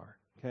young you are,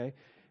 okay?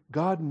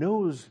 God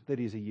knows that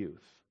he's a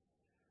youth.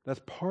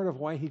 That's part of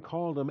why he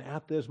called him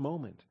at this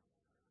moment.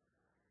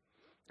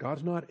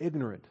 God's not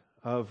ignorant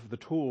of the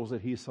tools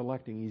that he's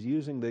selecting. He's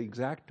using the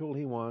exact tool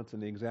he wants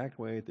in the exact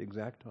way at the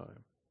exact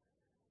time.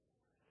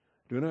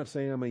 Do not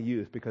say I'm a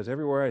youth, because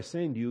everywhere I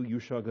send you, you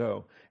shall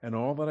go, and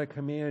all that I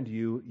command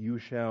you, you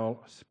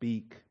shall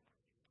speak.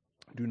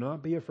 Do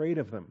not be afraid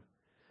of them,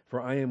 for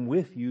I am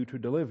with you to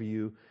deliver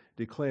you,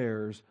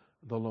 declares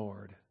the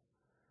Lord.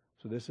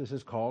 So this is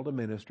his call to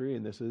ministry,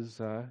 and this is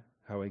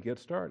how he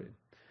gets started.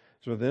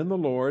 So then the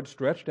Lord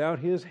stretched out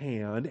his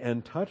hand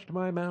and touched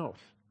my mouth.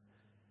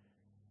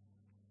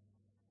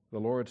 The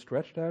Lord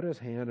stretched out his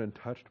hand and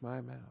touched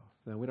my mouth.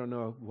 Now, we don't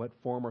know what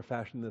form or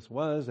fashion this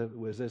was.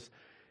 Was this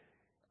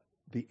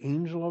the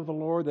angel of the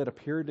Lord that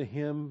appeared to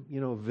him,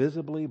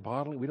 visibly,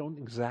 bodily? We don't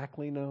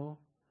exactly know.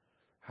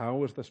 How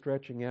was the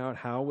stretching out?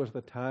 How was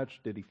the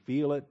touch? Did he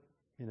feel it?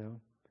 In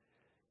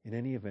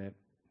any event,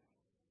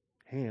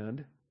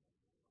 hand,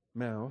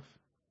 mouth,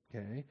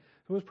 okay.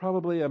 So it was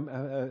probably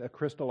a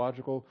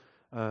Christological,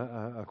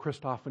 a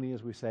Christophany,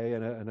 as we say,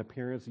 an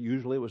appearance.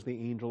 Usually it was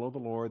the angel of the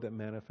Lord that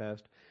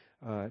manifest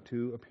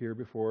to appear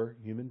before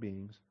human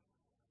beings.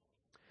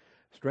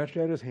 Stretched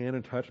out his hand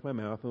and touched my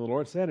mouth, and the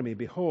Lord said to me,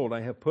 Behold, I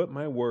have put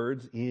my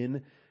words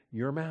in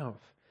your mouth.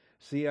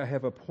 See, I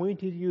have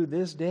appointed you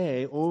this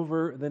day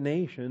over the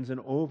nations and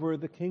over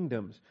the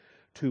kingdoms,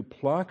 to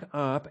pluck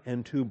up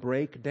and to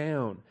break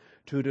down,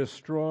 to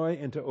destroy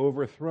and to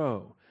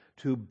overthrow,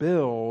 to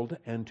build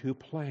and to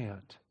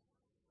plant.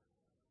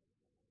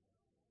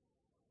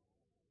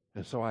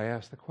 And so I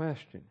ask the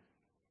question.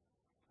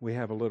 We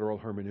have a literal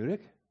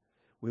hermeneutic.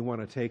 We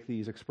want to take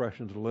these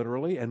expressions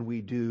literally, and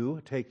we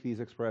do take these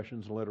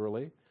expressions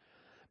literally.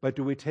 But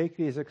do we take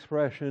these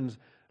expressions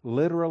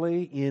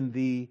literally in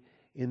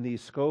the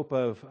scope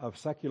of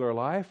secular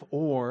life,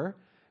 or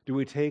do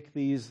we take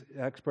these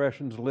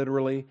expressions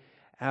literally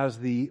as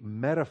the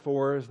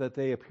metaphors that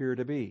they appear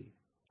to be?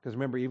 Because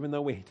remember, even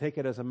though we take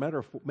it as a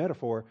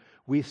metaphor,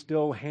 we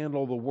still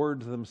handle the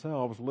words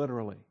themselves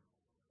literally.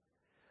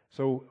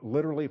 So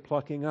literally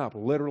plucking up,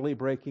 literally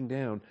breaking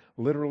down,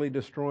 literally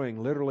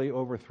destroying, literally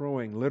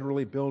overthrowing,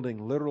 literally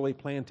building, literally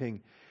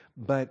planting.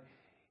 But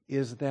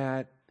is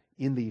that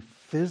in the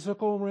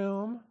physical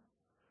realm,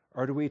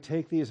 or do we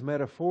take these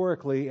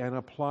metaphorically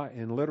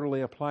and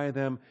literally apply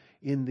them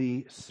in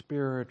the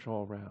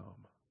spiritual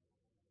realm?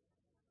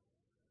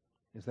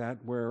 Is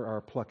that where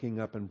our plucking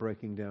up and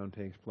breaking down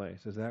takes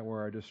place? Is that where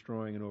our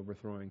destroying and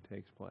overthrowing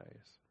takes place?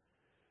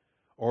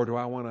 Or do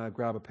I want to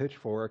grab a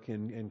pitchfork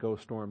and go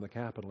storm the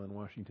Capitol in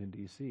Washington,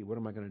 D.C.? What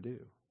am I going to do?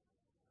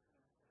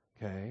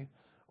 Okay?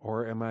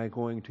 Or am I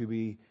going to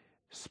be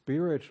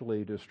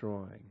spiritually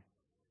destroying,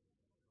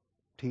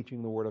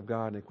 teaching the Word of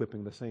God and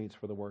equipping the saints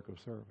for the work of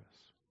service?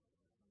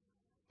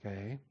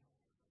 Okay?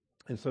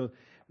 And so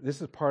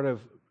this is part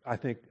of, I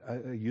think,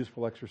 a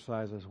useful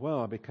exercise as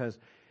well, because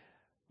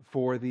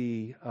for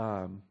the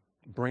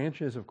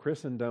branches of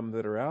Christendom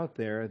that are out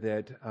there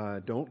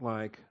that don't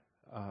like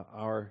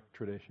our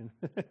tradition,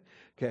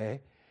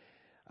 okay,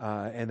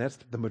 and that's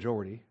the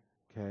majority,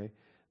 okay,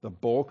 the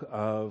bulk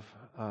of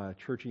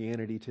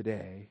churchianity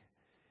today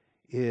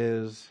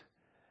is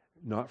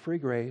not free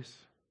grace,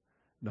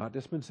 not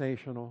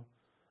dispensational,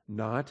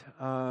 not,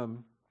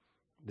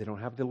 they don't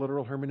have the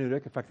literal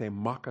hermeneutic. In fact, they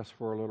mock us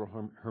for a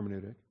literal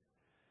hermeneutic.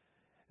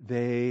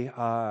 They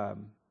are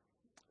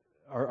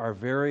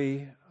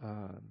very,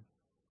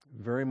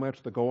 very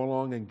much the go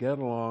along and get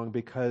along,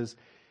 because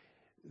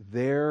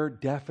their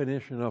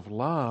definition of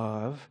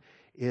love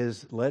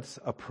is let's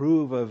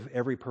approve of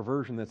every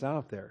perversion that's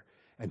out there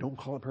and don't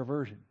call it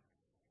perversion,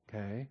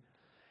 okay?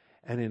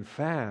 And in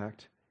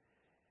fact,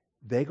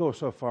 they go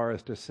so far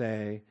as to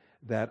say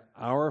that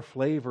our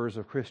flavors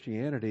of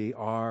Christianity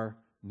are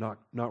not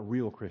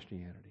real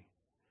Christianity,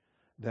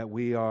 that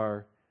we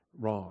are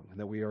wrong,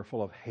 that we are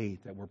full of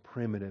hate, that we're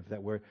primitive,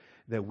 that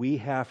we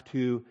have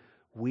to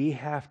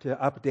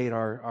update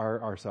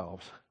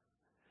ourselves.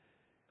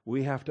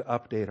 We have to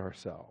update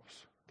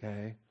ourselves,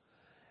 okay?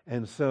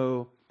 And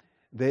so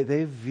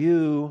they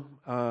view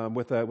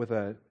with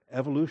a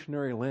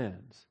evolutionary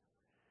lens.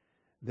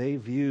 They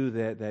view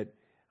that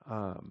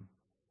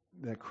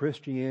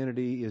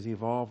Christianity is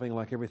evolving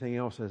like everything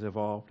else has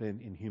evolved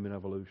in human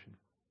evolution.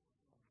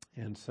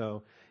 And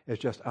so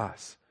it's just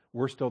us.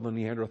 We're still the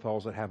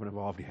Neanderthals that haven't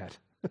evolved yet,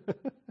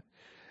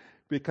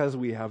 because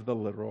we have the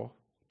literal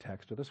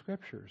text of the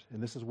Scriptures,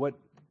 and this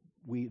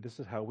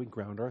is how we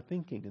ground our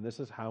thinking, and this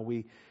is how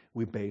we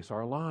base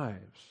our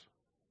lives.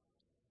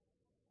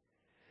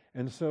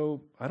 And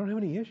so I don't have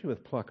any issue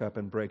with pluck up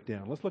and break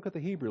down. Let's look at the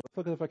Hebrew. Let's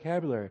look at the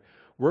vocabulary.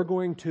 We're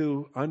going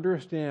to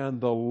understand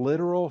the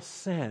literal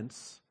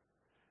sense,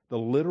 the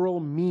literal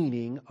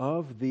meaning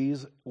of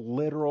these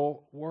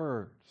literal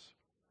words.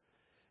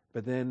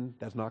 But then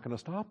that's not going to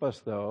stop us,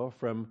 though,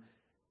 from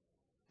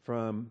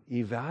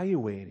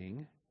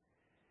evaluating,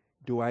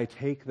 do I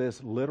take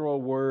this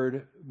literal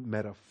word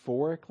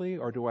metaphorically,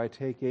 or do I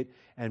take it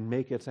and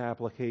make its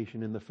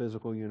application in the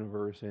physical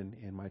universe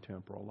in my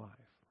temporal life?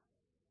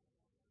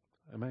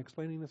 Am I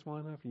explaining this well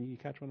enough? You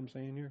catch what I'm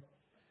saying here?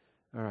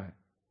 All right.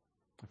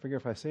 I figure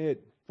if I say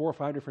it 4 or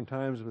 5 different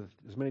times with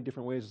as many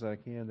different ways as I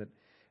can, that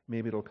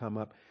maybe it'll come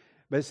up.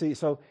 But see,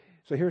 so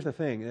here's the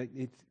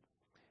thing.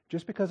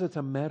 Just because it's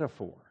a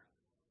metaphor,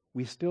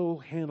 we still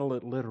handle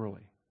it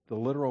literally. the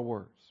literal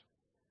words.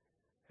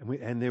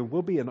 And there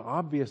will be an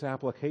obvious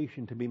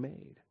application to be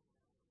made.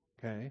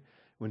 Okay?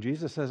 When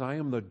Jesus says, I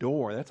am the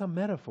door, that's a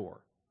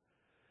metaphor.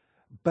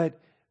 But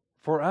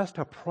for us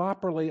to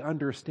properly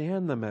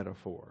understand the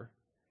metaphor,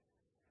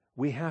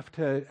 we have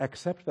to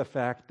accept the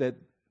fact that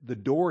the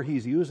door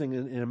he's using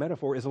in a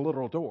metaphor is a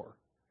literal door.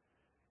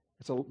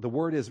 The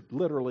word is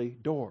literally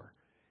door.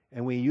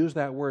 And we use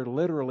that word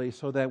literally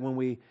so that when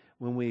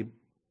we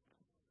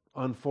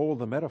unfold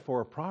the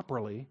metaphor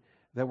properly,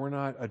 that we're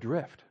not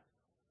adrift.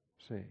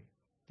 See?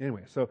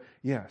 Anyway, so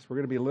yes, we're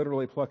going to be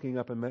literally plucking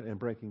up and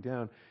breaking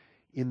down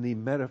in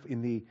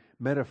the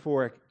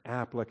metaphoric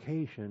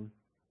application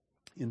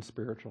in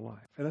spiritual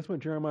life. And that's what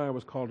Jeremiah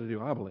was called to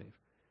do, I believe.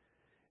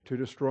 To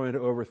destroy and to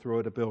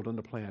overthrow, to build and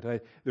to plant.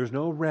 There's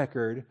no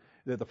record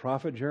that the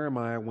prophet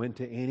Jeremiah went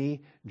to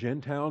any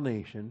Gentile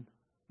nation,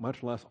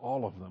 much less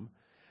all of them.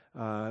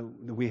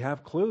 We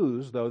have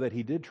clues, though, that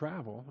he did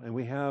travel, and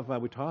we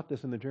taught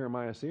this in the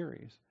Jeremiah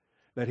series,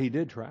 that he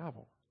did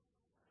travel,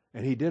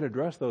 and he did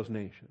address those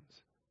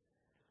nations.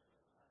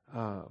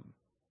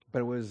 But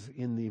it was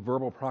in the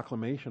verbal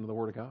proclamation of the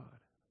Word of God.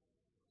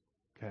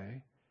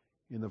 Okay?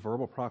 In the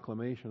verbal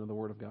proclamation of the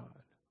Word of God.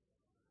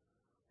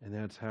 And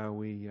that's how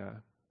we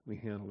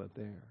handle it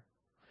there.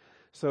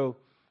 So,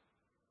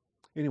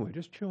 anyway,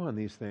 just chew on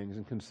these things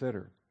and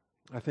consider.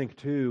 I think,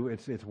 too,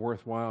 it's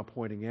worthwhile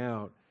pointing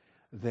out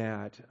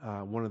that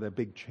one of the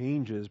big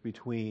changes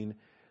between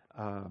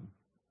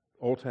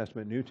Old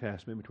Testament and New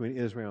Testament, between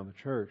Israel and the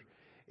church,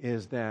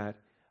 is that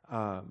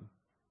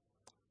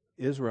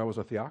Israel was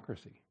a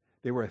theocracy.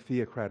 They were a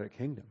theocratic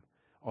kingdom.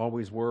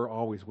 Always were,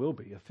 always will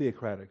be, a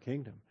theocratic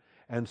kingdom.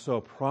 And so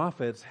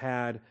prophets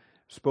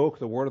spoke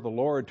the word of the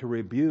Lord to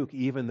rebuke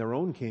even their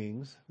own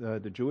kings,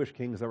 the Jewish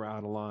kings that were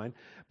out of line.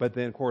 But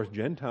then, of course,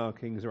 Gentile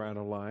kings are out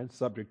of line,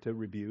 subject to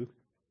rebuke,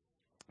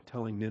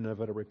 telling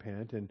Nineveh to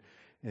repent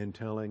and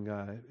telling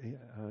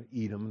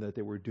Edom that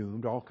they were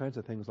doomed, all kinds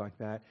of things like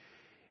that.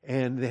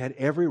 And they had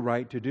every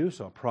right to do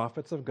so.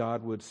 Prophets of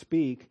God would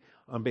speak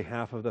on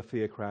behalf of the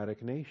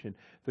theocratic nation.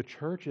 The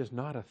church is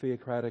not a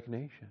theocratic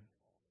nation.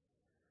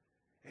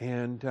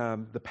 And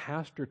the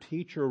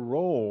pastor-teacher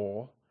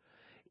role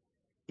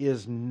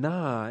is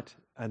not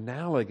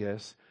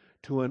analogous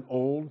to an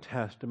Old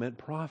Testament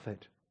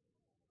prophet.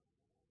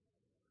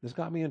 This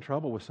got me in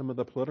trouble with some of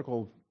the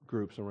political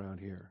groups around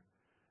here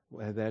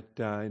that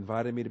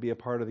invited me to be a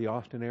part of the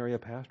Austin Area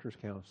Pastors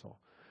Council,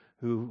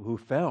 who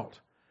felt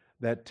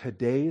that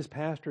today's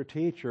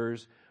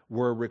pastor-teachers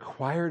were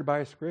required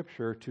by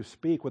Scripture to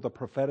speak with a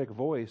prophetic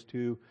voice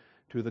to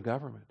the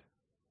government.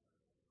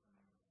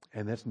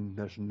 And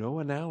there's no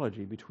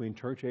analogy between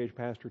church-age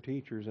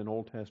pastor-teachers and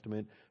Old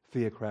Testament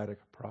theocratic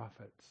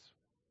prophets.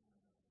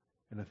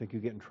 And I think you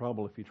get in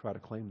trouble if you try to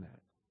claim that.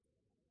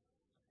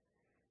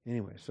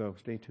 Anyway, so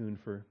stay tuned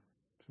for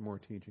some more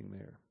teaching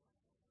there.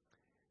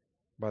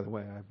 By the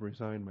way, I've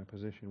resigned my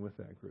position with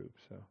that group,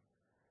 so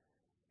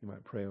you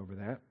might pray over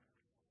that.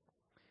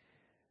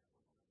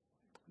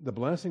 The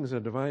blessings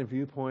of divine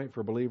viewpoint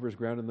for believers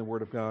grounded in the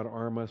Word of God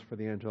arm us for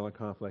the angelic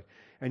conflict.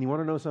 And you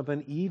want to know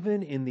something?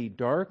 Even in the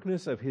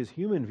darkness of his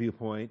human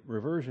viewpoint,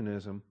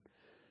 reversionism,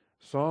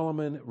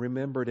 Solomon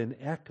remembered an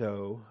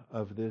echo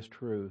of this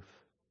truth.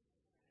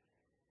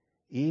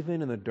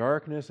 Even in the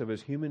darkness of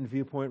his human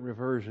viewpoint,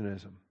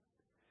 reversionism.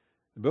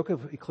 The book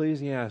of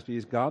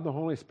Ecclesiastes, God the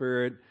Holy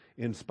Spirit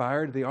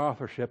inspired the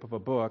authorship of a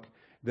book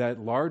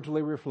that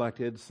largely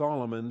reflected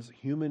Solomon's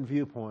human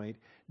viewpoint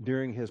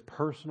during his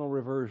personal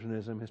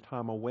reversionism, his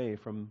time away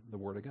from the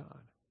Word of God.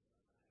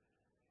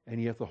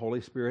 And yet the Holy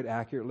Spirit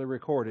accurately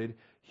recorded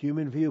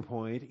human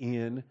viewpoint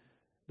in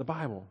the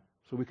Bible,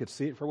 so we could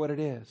see it for what it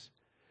is.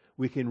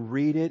 We can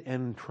read it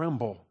and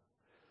tremble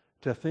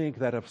to think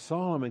that if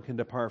Solomon can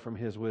depart from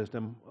his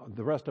wisdom,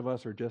 the rest of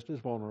us are just as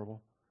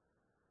vulnerable.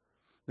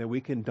 That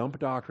we can dump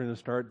doctrine and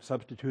start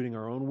substituting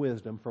our own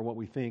wisdom for what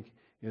we think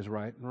is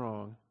right and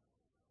wrong.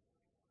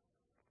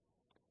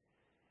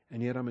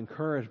 And yet I'm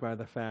encouraged by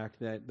the fact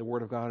that the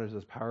Word of God is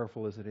as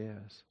powerful as it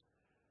is.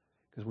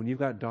 Because when you've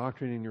got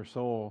doctrine in your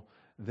soul,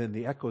 then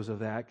the echoes of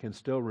that can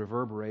still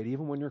reverberate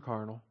even when you're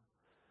carnal.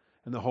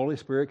 And the Holy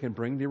Spirit can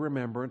bring to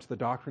remembrance the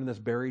doctrine that's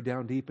buried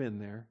down deep in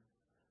there.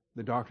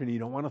 The doctrine you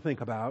don't want to think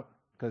about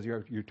because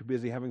you're too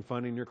busy having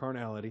fun in your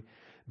carnality.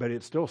 But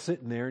it's still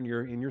sitting there in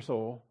your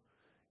soul,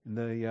 in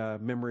the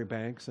memory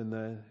banks and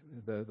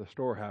the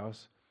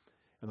storehouse.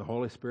 And the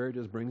Holy Spirit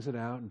just brings it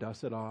out and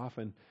dusts it off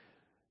and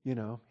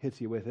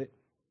hits you with it,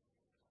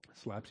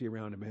 slaps you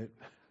around a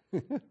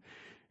bit.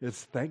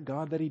 It's thank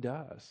God that He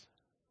does.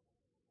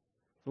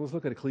 So let's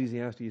look at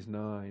Ecclesiastes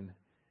 9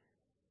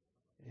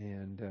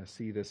 and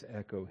see this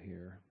echo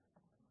here.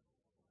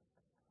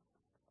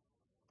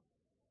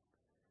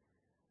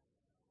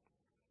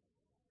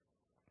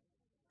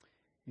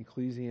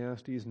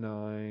 Ecclesiastes 9,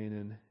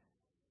 and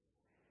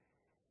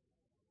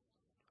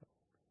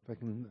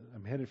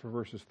I'm headed for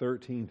verses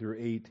 13 through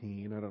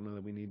 18. I don't know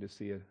that we need to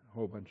see a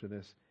whole bunch of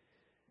this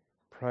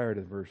prior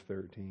to verse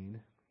 13.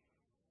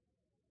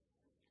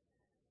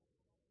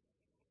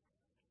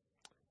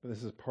 But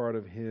this is part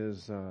of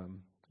his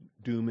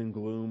doom and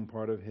gloom,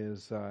 part of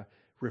his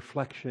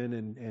reflection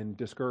and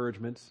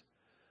discouragements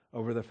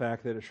over the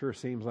fact that it sure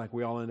seems like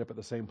we all end up at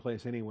the same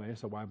place anyway,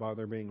 so why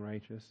bother being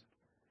righteous?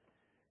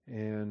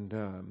 And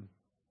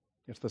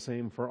it's the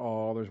same for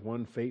all. There's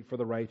one fate for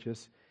the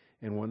righteous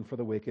and one for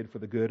the wicked, for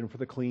the good and for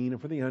the clean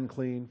and for the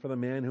unclean, for the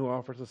man who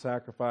offers a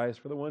sacrifice,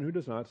 for the one who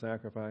does not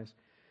sacrifice.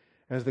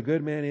 As the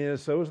good man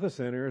is, so is the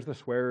sinner. As the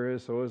swearer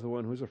is, so is the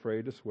one who's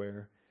afraid to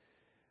swear.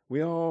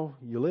 You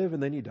live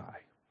and then you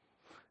die.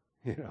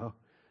 You know,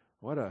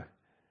 what a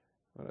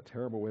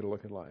terrible way to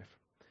look at life.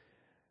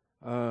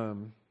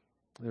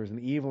 There's an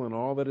evil in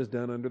all that is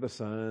done under the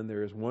sun.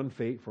 There is one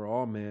fate for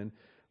all men.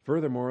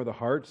 Furthermore, the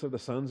hearts of the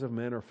sons of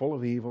men are full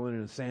of evil, and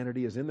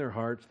insanity is in their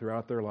hearts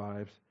throughout their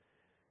lives.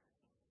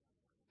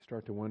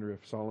 Start to wonder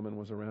if Solomon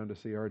was around to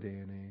see our day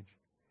and age.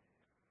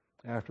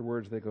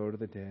 Afterwards, they go to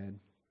the dead.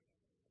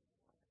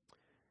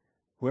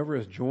 Whoever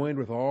is joined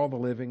with all the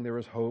living, there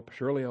is hope.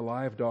 Surely a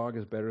live dog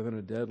is better than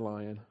a dead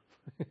lion.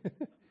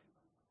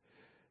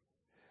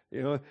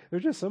 You know,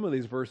 there's just some of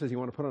these verses you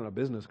want to put on a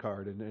business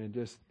card, and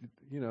just,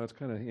 you know, it's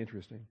kind of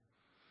interesting.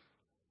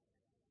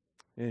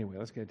 Anyway,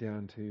 let's get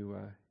down to,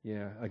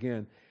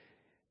 again,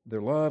 their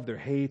love, their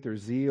hate, their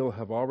zeal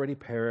have already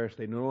perished.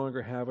 They no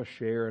longer have a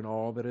share in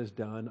all that is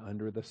done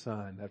under the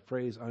sun. That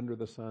phrase, under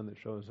the sun, that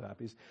shows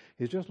up.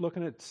 He's just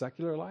looking at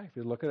secular life.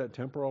 He's looking at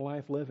temporal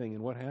life living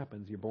and what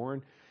happens. You're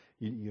born,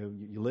 you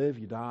live,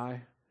 you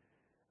die.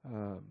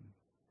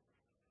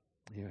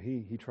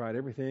 He tried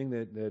everything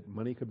that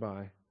money could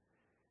buy.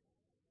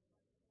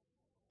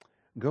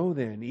 Go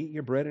then, eat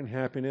your bread in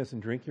happiness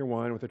and drink your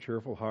wine with a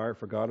cheerful heart,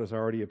 for God has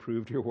already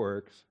approved your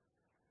works.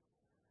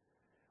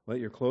 Let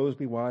your clothes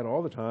be white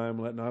all the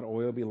time. Let not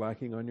oil be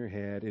lacking on your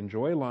head.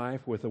 Enjoy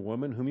life with the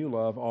woman whom you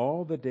love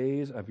all the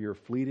days of your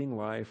fleeting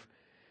life,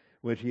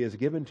 which he has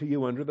given to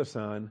you under the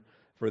sun.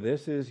 For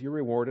this is your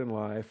reward in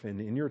life and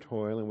in your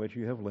toil in which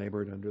you have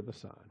labored under the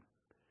sun.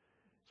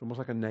 It's almost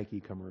like a Nike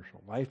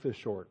commercial. Life is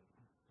short.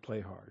 Play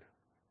hard.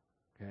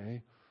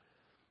 Okay?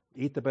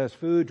 Eat the best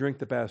food. Drink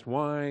the best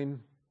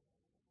wine.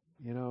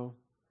 You know,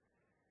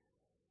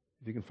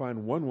 if you can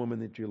find one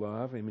woman that you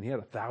love, I mean, he had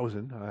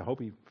 1,000. I hope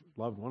he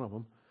loved one of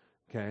them.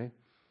 Okay?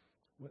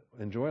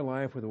 Enjoy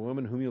life with a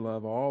woman whom you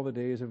love all the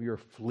days of your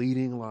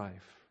fleeting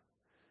life,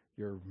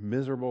 your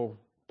miserable,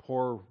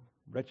 poor,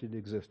 wretched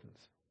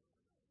existence.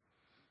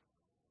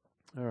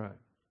 All right.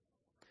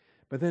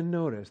 But then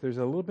notice, there's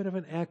a little bit of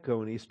an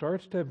echo, and he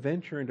starts to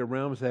venture into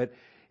realms that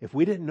if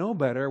we didn't know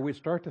better, we'd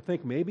start to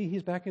think maybe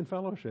he's back in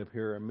fellowship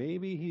here, or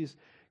maybe he's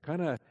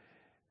kind of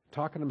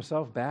talking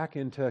himself back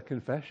into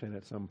confession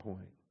at some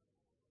point.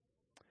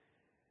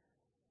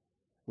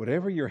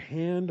 Whatever your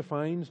hand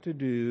finds to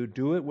do,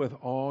 do it with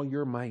all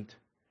your might.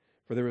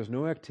 For there is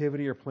no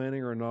activity or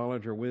planning or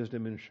knowledge or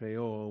wisdom in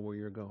Sheol where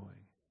you're going.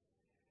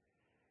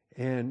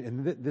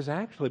 And this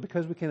actually,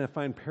 because we can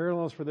find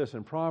parallels for this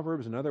in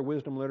Proverbs and other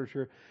wisdom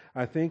literature,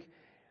 I think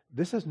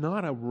this is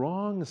not a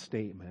wrong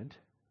statement.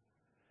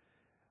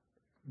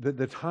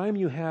 The time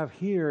you have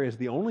here is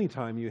the only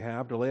time you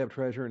have to lay up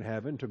treasure in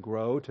heaven, to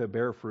grow, to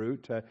bear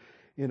fruit,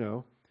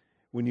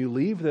 when you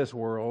leave this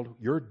world,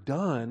 you're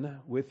done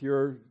with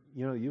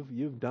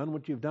you've done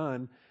what you've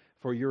done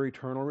for your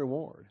eternal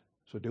reward.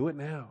 So do it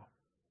now.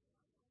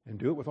 And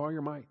do it with all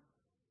your might.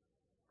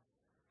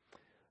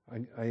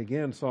 I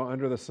again saw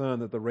under the sun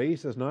that the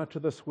race is not to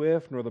the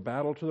swift, nor the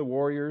battle to the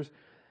warriors.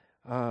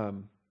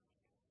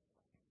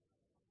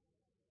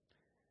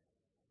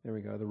 There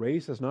we go. The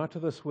race is not to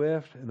the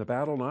swift, and the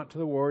battle not to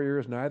the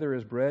warriors, neither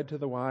is bread to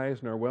the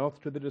wise, nor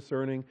wealth to the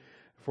discerning,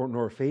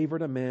 nor favor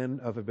to men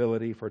of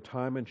ability, for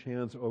time and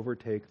chance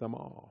overtake them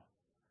all.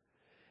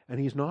 And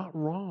he's not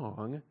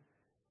wrong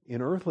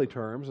in earthly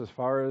terms as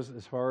far as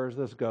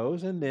this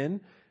goes. And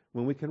then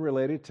when we can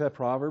relate it to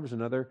Proverbs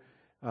and other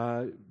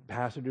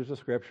passages of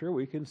Scripture,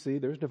 we can see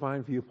there's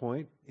divine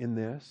viewpoint in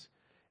this.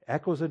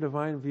 Echoes a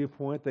divine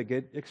viewpoint that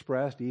get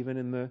expressed even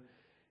in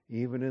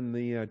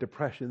the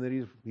depression that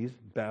he's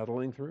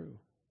battling through.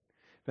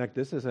 In fact,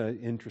 this is an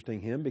interesting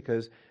hymn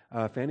because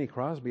Fanny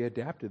Crosby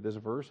adapted this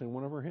verse in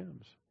one of her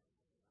hymns.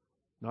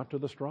 Not to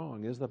the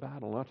strong is the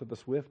battle, not to the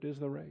swift is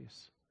the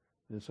race.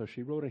 And so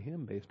she wrote a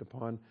hymn based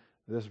upon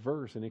this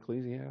verse in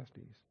Ecclesiastes.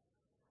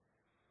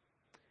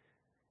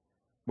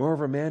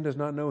 Moreover, man does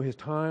not know his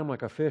time,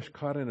 like a fish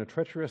caught in a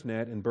treacherous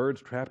net and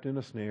birds trapped in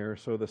a snare,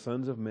 so the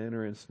sons of men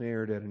are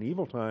ensnared at an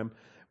evil time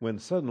when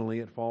suddenly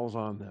it falls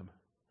on them.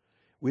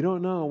 We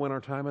don't know when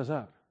our time is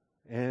up,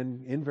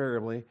 and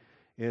invariably,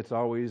 it's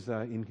always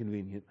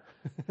inconvenient.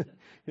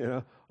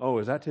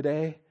 Is that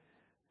today?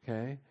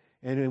 Okay,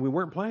 and we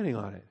weren't planning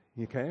on it.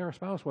 Okay, our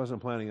spouse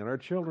wasn't planning on it. Our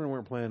children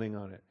weren't planning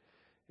on it,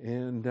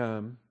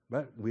 and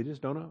but we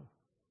just don't know.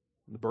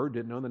 The bird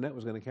didn't know the net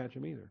was going to catch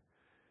him either,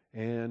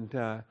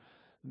 and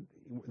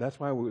that's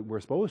why we're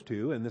supposed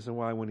to. And this is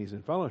why when he's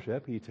in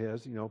fellowship, he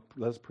says,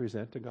 let's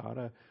present to God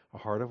a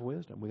heart of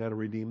wisdom. We got to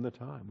redeem the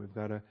time. We've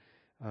got to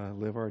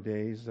live our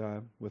days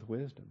with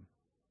wisdom.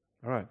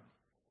 All right.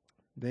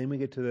 Then we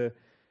get to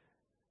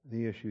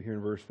the issue here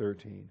in verse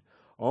 13.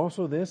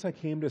 Also this I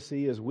came to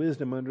see as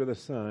wisdom under the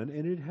sun,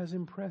 and it has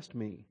impressed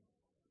me.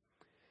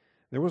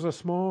 There was a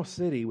small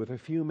city with a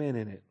few men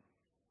in it,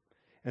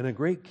 and a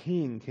great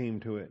king came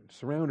to it,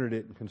 surrounded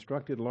it, and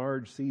constructed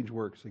large siege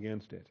works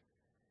against it.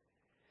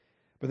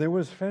 But there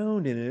was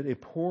found in it a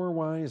poor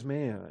wise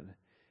man,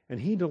 and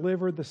he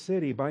delivered the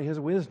city by his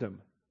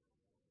wisdom.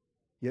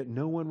 Yet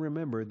no one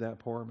remembered that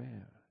poor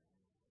man.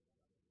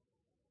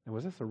 And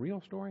was this a real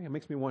story? It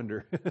makes me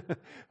wonder.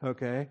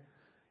 Okay.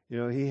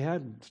 He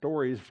had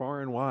stories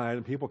far and wide,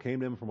 and people came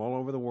to him from all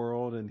over the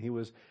world, and he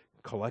was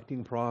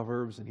collecting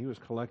proverbs, and he was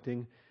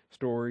collecting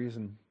stories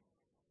and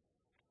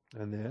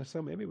this.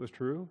 So maybe it was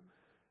true.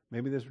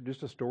 Maybe this was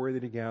just a story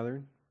that he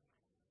gathered.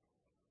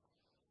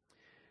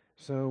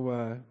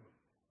 So,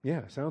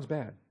 sounds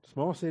bad.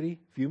 Small city,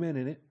 few men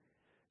in it.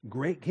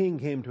 Great king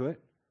came to it.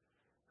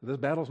 This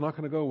battle's not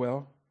going to go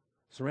well.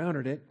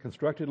 Surrounded it,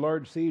 constructed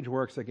large siege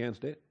works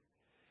against it.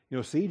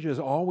 Sieges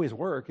always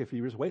work if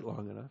you just wait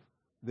long enough.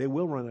 They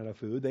will run out of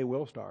food. They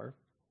will starve.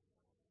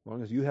 As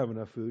long as you have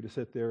enough food to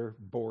sit there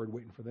bored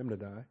waiting for them to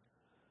die.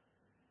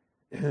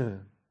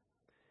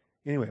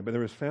 Anyway, but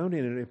there was found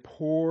in it a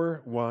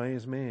poor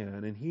wise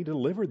man, and he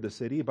delivered the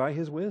city by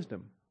his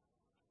wisdom.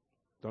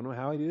 Don't know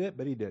how he did it,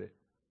 but he did it.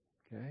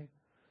 Okay?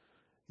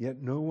 Yet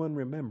no one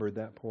remembered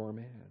that poor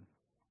man.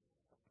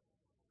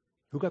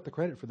 Who got the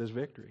credit for this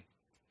victory?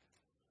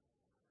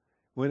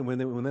 When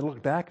they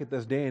look back at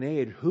this day and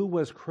age, who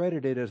was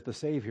credited as the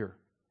Savior?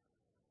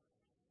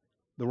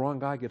 The wrong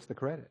guy gets the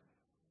credit.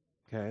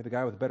 Okay, the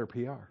guy with better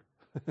PR.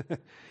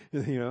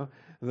 The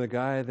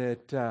guy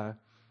that,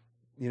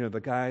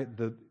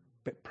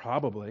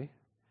 probably,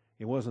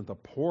 it wasn't the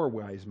poor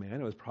wise man.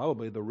 It was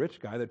probably the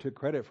rich guy that took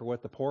credit for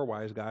what the poor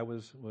wise guy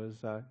was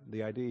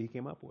the idea he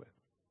came up with.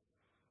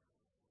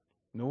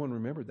 No one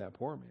remembered that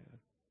poor man.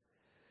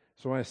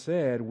 So I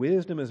said,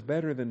 wisdom is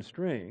better than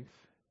strength,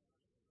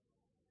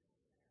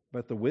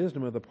 but the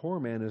wisdom of the poor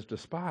man is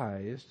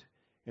despised,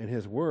 and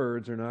his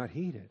words are not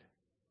heeded.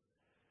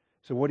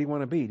 So what do you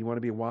want to be? Do you want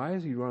to be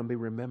wise, or do you want to be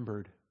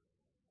remembered?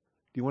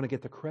 Do you want to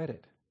get the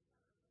credit?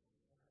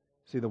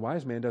 See, the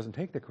wise man doesn't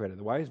take the credit.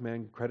 The wise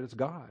man credits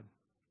God.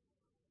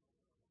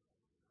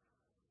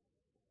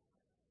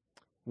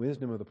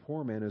 Wisdom of the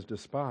poor man is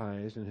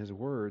despised, and his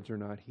words are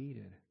not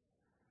heeded.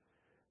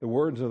 The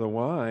words of the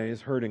wise,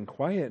 heard in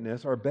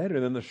quietness, are better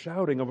than the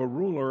shouting of a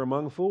ruler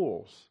among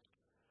fools.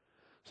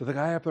 So the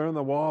guy up there on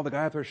the wall, the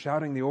guy up there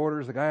shouting the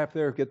orders, the guy up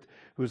there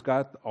who's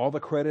got all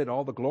the credit,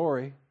 all the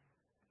glory,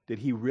 did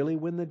he really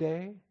win the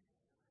day?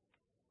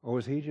 Or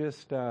was he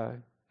just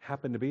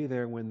happened to be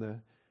there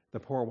when the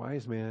poor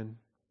wise man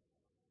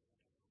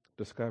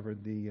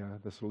discovered the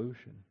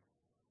solution?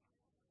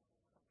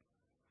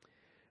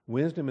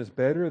 Wisdom is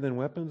better than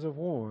weapons of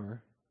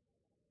war,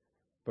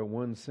 but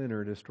one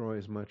sinner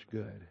destroys much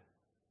good.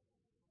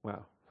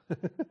 Wow.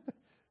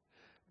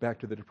 Back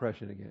to the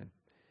depression again.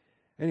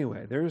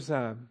 Anyway,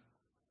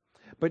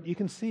 but you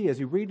can see as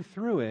you read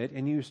through it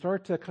and you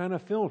start to kind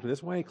of filter.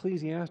 That's why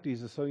Ecclesiastes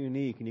is so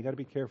unique, and you got to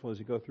be careful as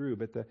you go through.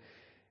 But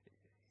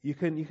you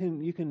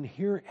can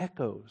hear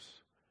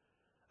echoes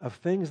of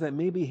things that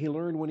maybe he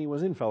learned when he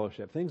was in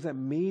fellowship, things that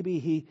maybe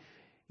he,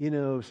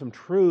 some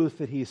truth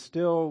that he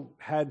still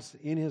had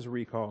in his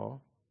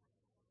recall.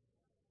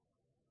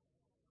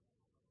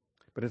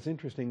 But it's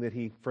interesting that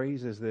he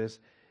phrases this.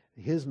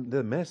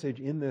 The message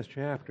in this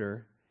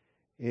chapter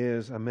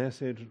is a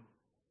message.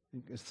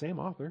 Same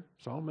author.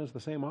 Solomon is the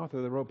same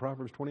author that wrote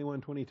Proverbs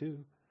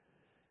 21:22,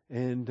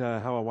 and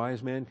how a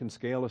wise man can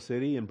scale a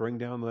city and bring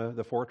down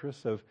the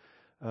fortress of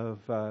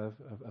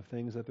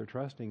things that they're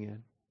trusting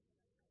in.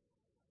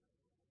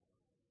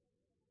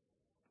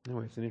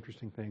 Anyway, it's an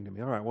interesting thing to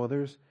me. All right, well,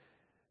 there's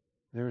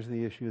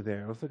the issue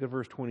there. Let's look at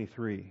verse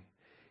 23.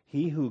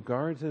 He who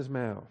guards his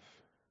mouth.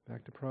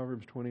 Back to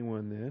Proverbs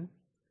 21 then.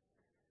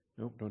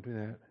 Nope, don't do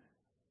that.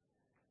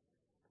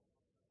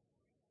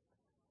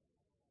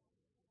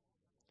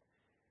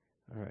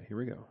 All right, here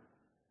we go.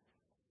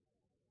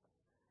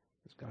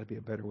 There's got to be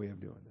a better way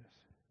of doing this.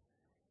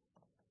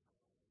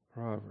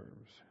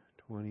 Proverbs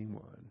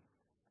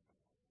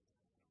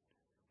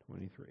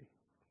 21:23.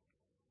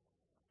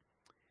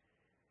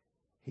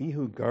 He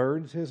who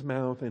guards his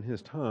mouth and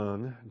his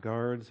tongue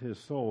guards his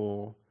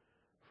soul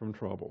from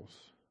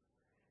troubles.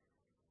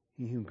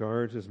 He who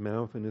guards his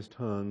mouth and his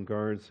tongue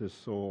guards his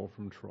soul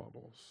from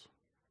troubles.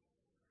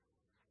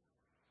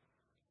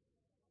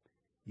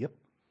 Yep,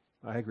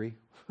 I agree.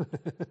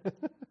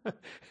 A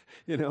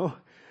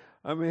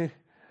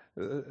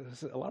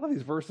lot of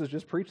these verses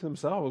just preach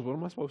themselves. What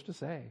am I supposed to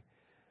say?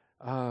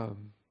 In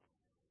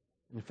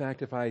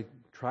fact, if I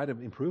try to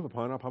improve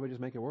upon it, I'll probably just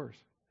make it worse.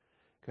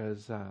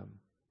 Because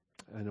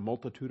in a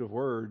multitude of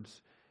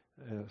words,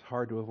 it's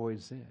hard to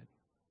avoid sin.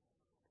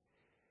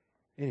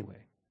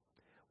 Anyway,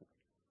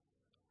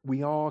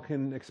 we all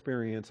can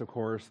experience, of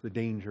course, the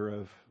danger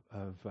of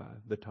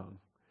the tongue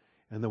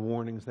and the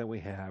warnings that we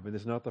have. And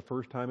this is not the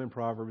first time in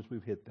Proverbs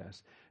we've hit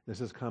this. This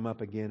has come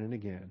up again and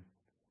again.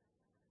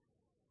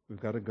 We've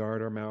got to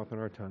guard our mouth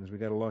and our tongues. We've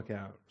got to look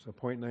out. So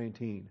point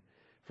 19.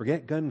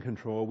 Forget gun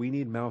control. We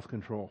need mouth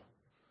control.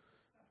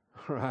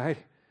 right?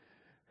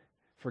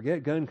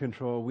 Forget gun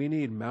control. We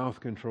need mouth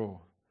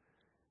control.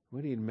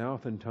 We need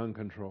mouth and tongue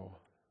control.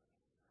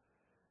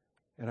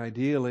 And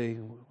ideally,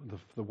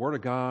 the Word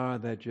of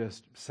God that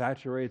just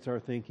saturates our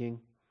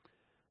thinking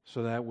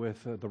so that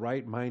with the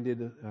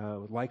right-minded,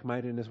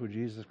 like-mindedness with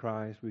Jesus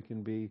Christ, we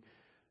can be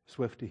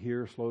swift to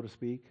hear, slow to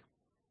speak.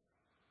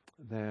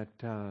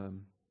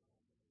 And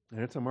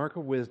it's a mark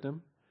of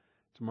wisdom.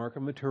 It's a mark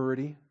of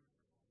maturity.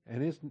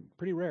 And it's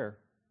pretty rare,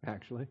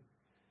 actually.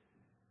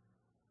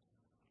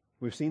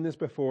 We've seen this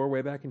before,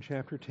 way back in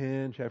chapter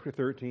 10, chapter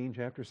 13,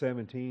 chapter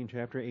 17,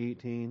 chapter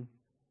 18.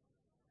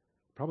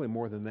 Probably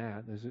more than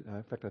that.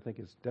 In fact, I think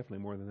it's definitely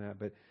more than that.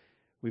 But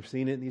we've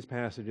seen it in these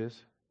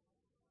passages.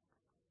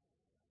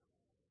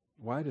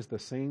 Why does the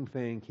same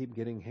thing keep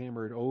getting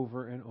hammered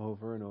over and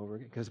over and over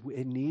again? Because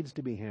it needs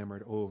to be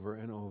hammered over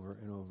and over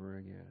and over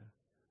again.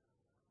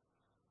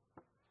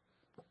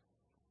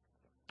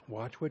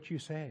 Watch what you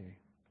say.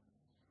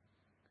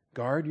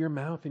 Guard your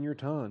mouth and your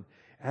tongue.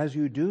 As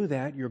you do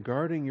that, you're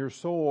guarding your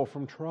soul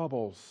from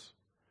troubles.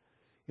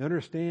 You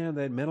understand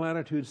that mental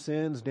attitude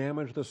sins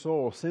damage the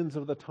soul. Sins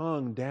of the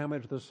tongue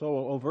damage the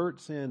soul.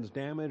 Overt sins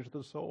damage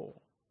the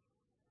soul.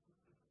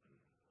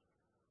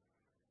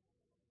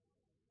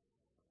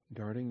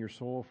 Guarding your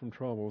soul from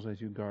troubles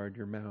as you guard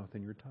your mouth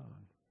and your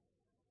tongue.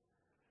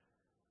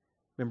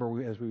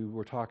 Remember, as we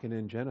were talking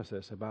in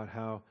Genesis about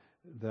how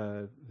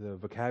the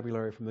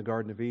vocabulary from the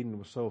Garden of Eden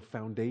was so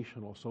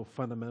foundational, so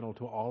fundamental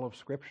to all of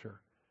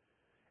Scripture.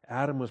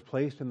 Adam was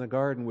placed in the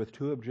garden with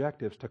two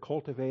objectives: to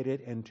cultivate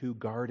it and to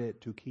guard it,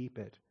 to keep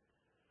it.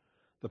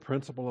 The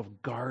principle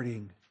of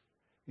guarding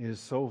is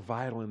so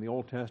vital in the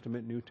Old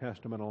Testament, New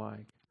Testament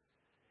alike,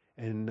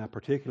 and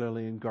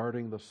particularly in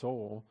guarding the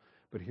soul.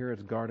 But here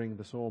it's guarding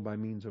the soul by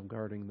means of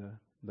guarding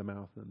the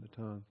mouth and the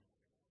tongue.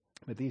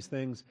 But these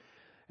things,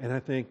 and I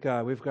think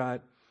we've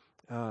got,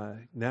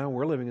 now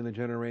we're living in the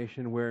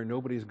generation where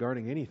nobody's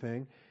guarding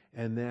anything,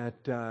 and that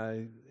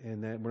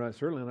we're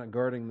certainly not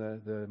guarding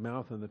the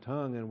mouth and the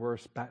tongue, and we're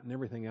spatting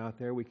everything out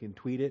there. We can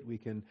tweet it, we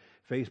can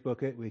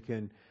Facebook it, we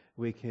can.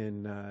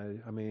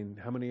 I mean,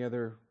 how many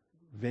other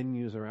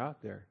venues are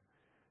out there?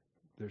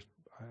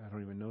 I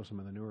don't even know some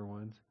of the newer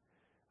ones.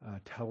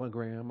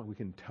 Telegram, we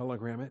can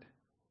telegram it.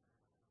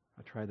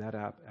 I tried that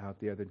out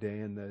the other day,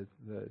 and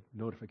the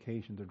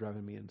notifications are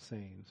driving me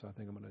insane. So I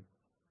think I'm going to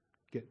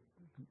get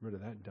rid of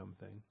that dumb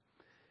thing.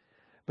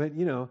 But,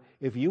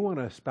 if you want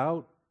to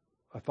spout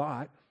a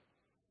thought,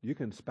 you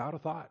can spout a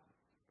thought.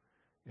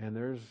 And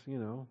there's,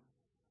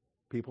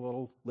 people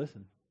that'll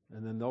listen.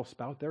 And then they'll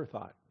spout their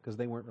thought because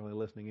they weren't really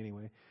listening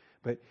anyway.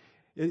 But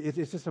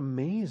it's just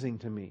amazing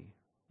to me,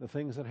 the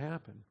things that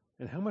happen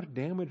and how much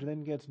damage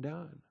then gets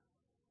done.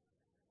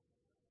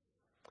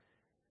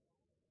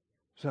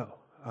 So,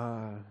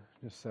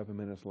 just 7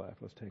 minutes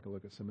left. Let's take a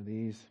look at some of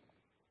these.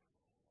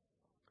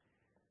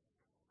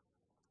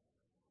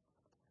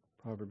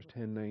 Proverbs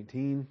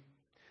 10:19.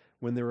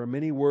 When there are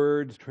many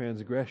words,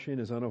 transgression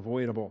is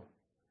unavoidable,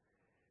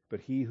 but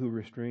he who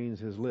restrains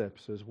his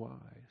lips is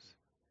wise.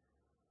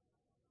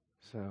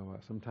 So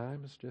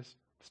sometimes just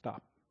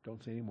stop.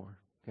 Don't say any more,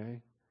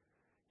 okay?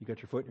 You got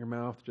your foot in your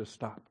mouth, just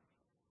stop.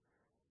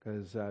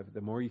 Because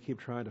the more you keep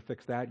trying to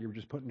fix that, you're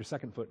just putting your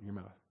second foot in your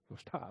mouth. So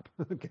stop,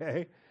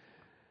 okay?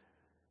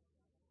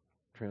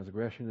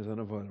 Transgression is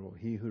unavoidable.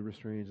 He who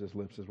restrains his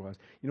lips is wise.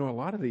 A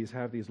lot of these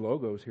have these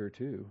logos here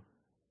too,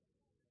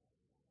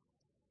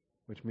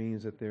 which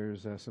means that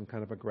there's some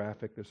kind of a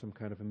graphic, there's some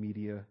kind of a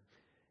media.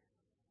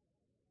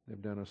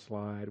 They've done a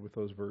slide with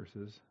those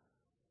verses.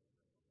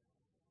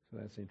 So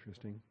that's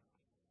interesting.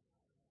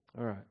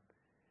 All right,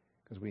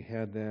 because we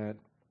had that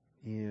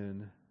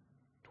in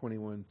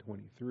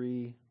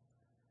 21:23.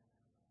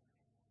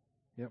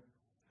 Yep,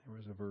 there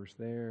was a verse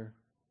there.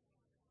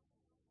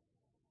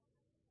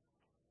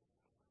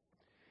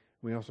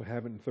 We also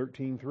have it in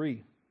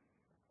 13:3.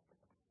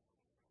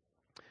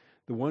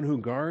 The one who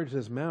guards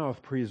his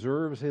mouth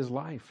preserves his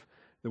life.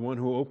 The one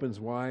who opens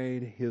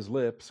wide his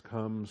lips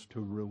comes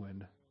to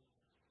ruin.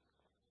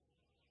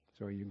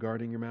 So are you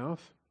guarding your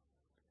mouth?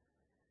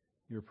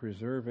 You're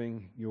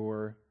preserving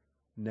your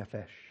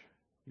nefesh,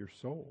 your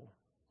soul,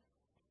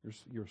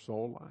 your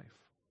soul life.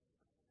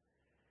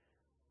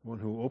 The one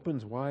who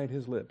opens wide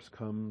his lips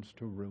comes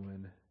to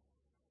ruin.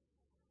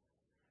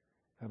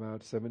 How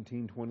about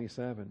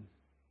 17:27?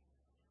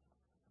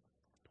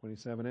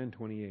 27 and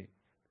 28.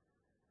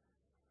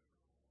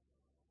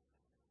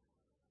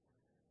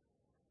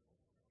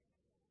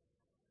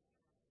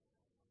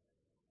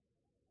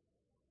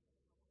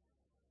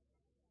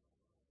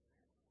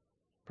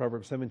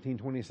 Proverbs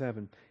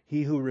 17:27.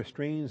 He who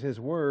restrains his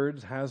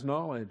words has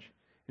knowledge,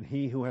 and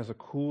he who has a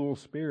cool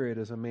spirit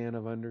is a man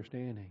of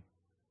understanding.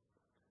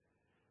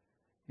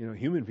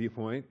 Human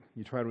viewpoint,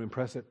 you try to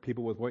impress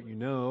people with what you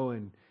know,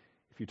 and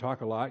if you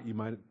talk a lot, you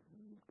might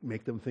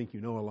make them think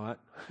you know a lot.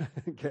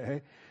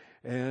 Okay?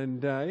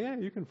 And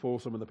you can fool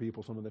some of the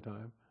people some of the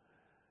time.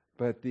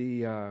 But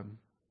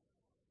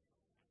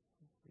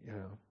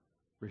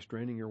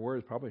restraining your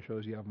words probably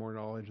shows you have more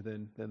knowledge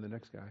than the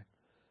next guy.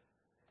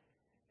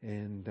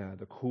 And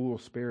the cool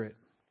spirit.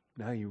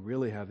 Now you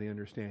really have the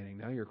understanding.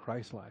 Now you're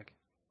Christ-like.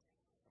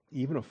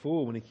 Even a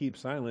fool, when he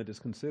keeps silent, is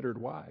considered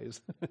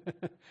wise.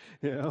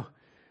 You know,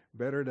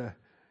 better to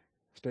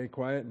stay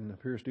quiet and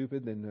appear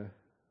stupid than to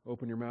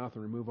open your mouth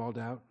and remove all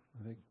doubt.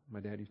 I think my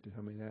dad used to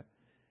tell me that.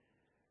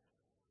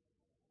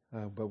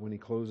 But when he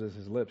closes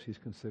his lips, he's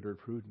considered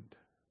prudent.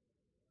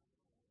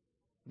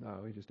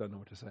 No, he just doesn't know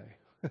what to say.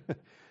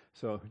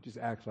 So he just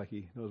acts like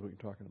he knows what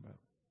you're talking about.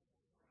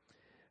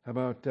 How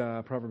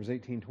about Proverbs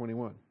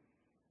 18:21?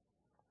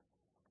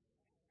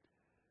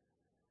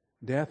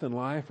 Death and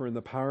life are in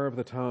the power of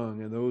the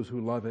tongue, and those who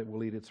love it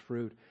will eat its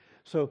fruit.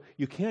 So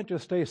you can't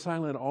just stay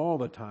silent all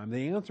the time.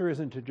 The answer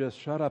isn't to just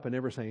shut up and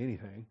never say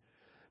anything,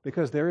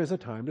 because there is a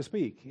time to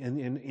speak. And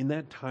in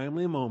that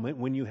timely moment,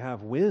 when you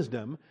have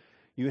wisdom,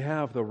 you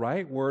have the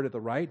right word at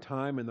the right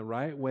time in the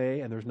right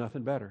way, and there's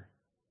nothing better.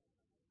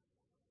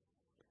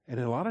 And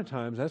a lot of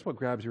times, that's what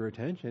grabs your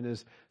attention,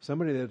 is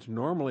somebody that's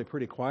normally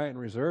pretty quiet and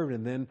reserved,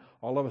 and then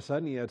all of a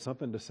sudden you had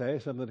something to say,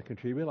 something to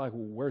contribute. Like,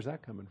 well, where's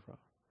that coming from?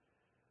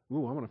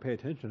 Ooh, I'm going to pay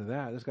attention to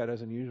that. This guy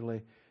doesn't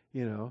usually,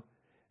 and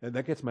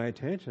that gets my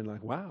attention.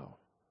 Like, wow,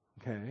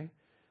 okay.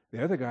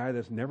 The other guy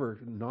that's never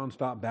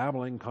nonstop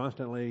babbling,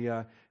 constantly,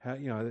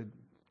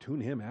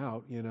 tune him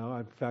out.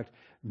 In fact,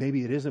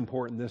 maybe it is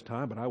important this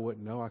time, but I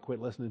wouldn't know. I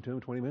quit listening to him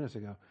 20 minutes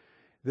ago.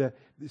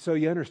 So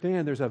you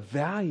understand there's a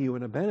value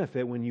and a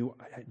benefit when you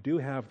do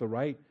have the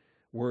right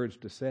words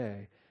to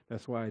say.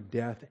 That's why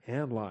death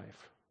and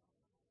life.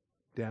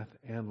 Death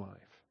and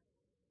life.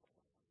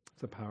 It's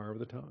the power of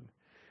the tongue.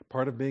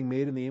 Part of being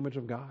made in the image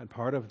of God.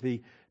 Part of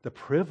the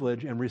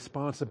privilege and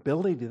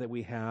responsibility that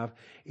we have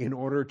in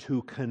order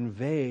to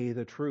convey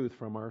the truth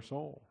from our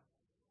soul.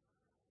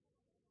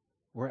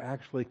 We're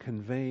actually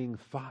conveying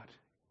thought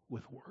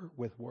with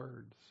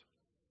words.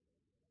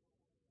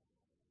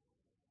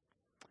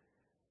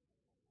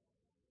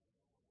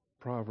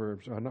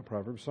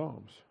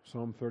 Psalms.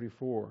 Psalm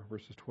 34,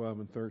 verses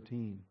 12 and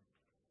 13.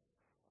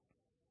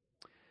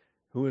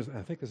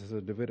 I think this is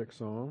a Davidic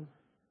song.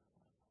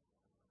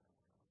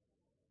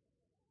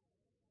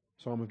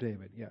 Psalm of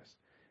David, yes.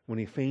 When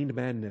he feigned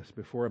madness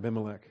before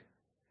Abimelech,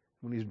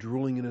 when he's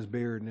drooling in his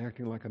beard and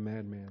acting like a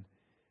madman.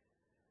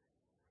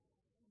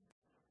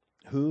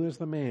 Who is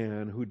the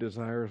man who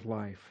desires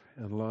life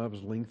and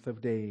loves length of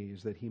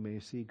days that he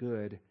may see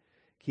good?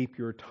 Keep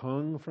your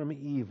tongue from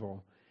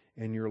evil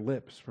and your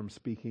lips from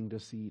speaking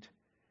deceit.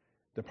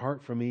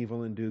 Depart from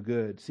evil and do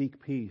good.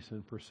 Seek peace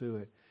and pursue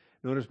it.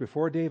 Notice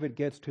before David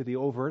gets to the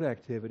overt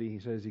activity, he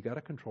says you got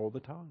to control the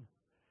tongue.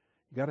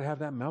 You got to have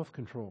that mouth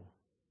control.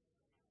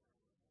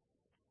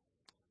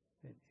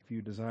 If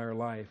you desire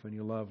life and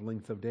you love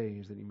length of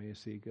days that you may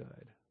see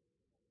good.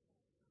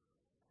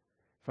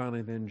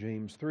 Finally then,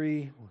 James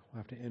 3, we'll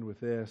have to end with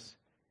this.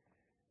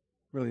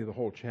 Really the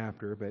whole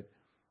chapter, but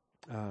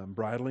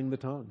bridling the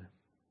tongue.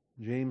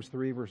 James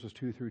 3, verses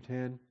 2 through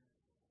 10.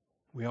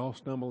 We all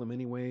stumble in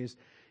many ways.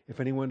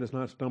 If anyone does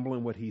not stumble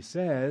in what he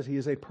says, he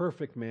is a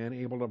perfect man,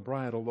 able to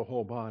bridle the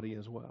whole body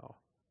as well.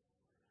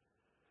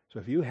 So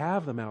if you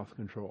have the mouth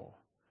control,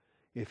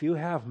 if you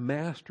have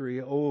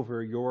mastery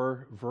over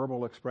your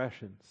verbal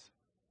expressions,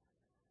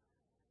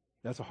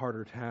 that's a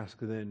harder task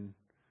than,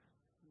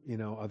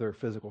 other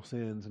physical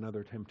sins and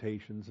other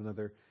temptations and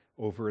other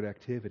overt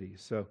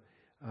activities. So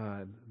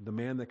the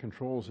man that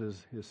controls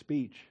his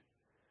speech,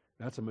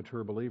 that's a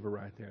mature believer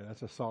right there.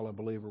 That's a solid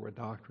believer with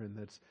doctrine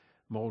that's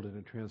molded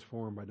and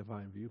transformed by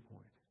divine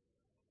viewpoint.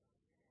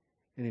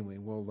 Anyway,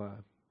 we'll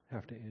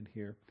have to end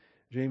here.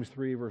 James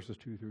 3, verses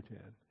 2 through 10.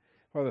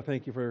 Father,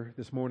 thank you for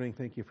this morning.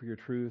 Thank you for your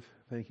truth.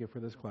 Thank you for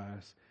this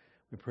class.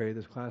 We pray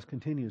this class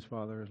continues,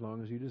 Father, as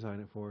long as you design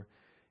it for.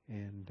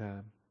 And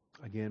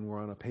again,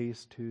 we're on a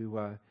pace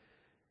to,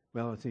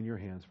 it's in your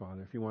hands,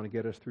 Father. If you want to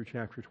get us through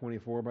chapter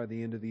 24 by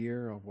the end of the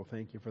year, we'll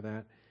thank you for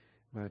that.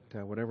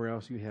 But whatever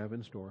else you have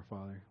in store,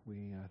 Father,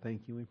 we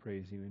thank you and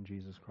praise you in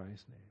Jesus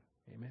Christ's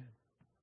name. Amen.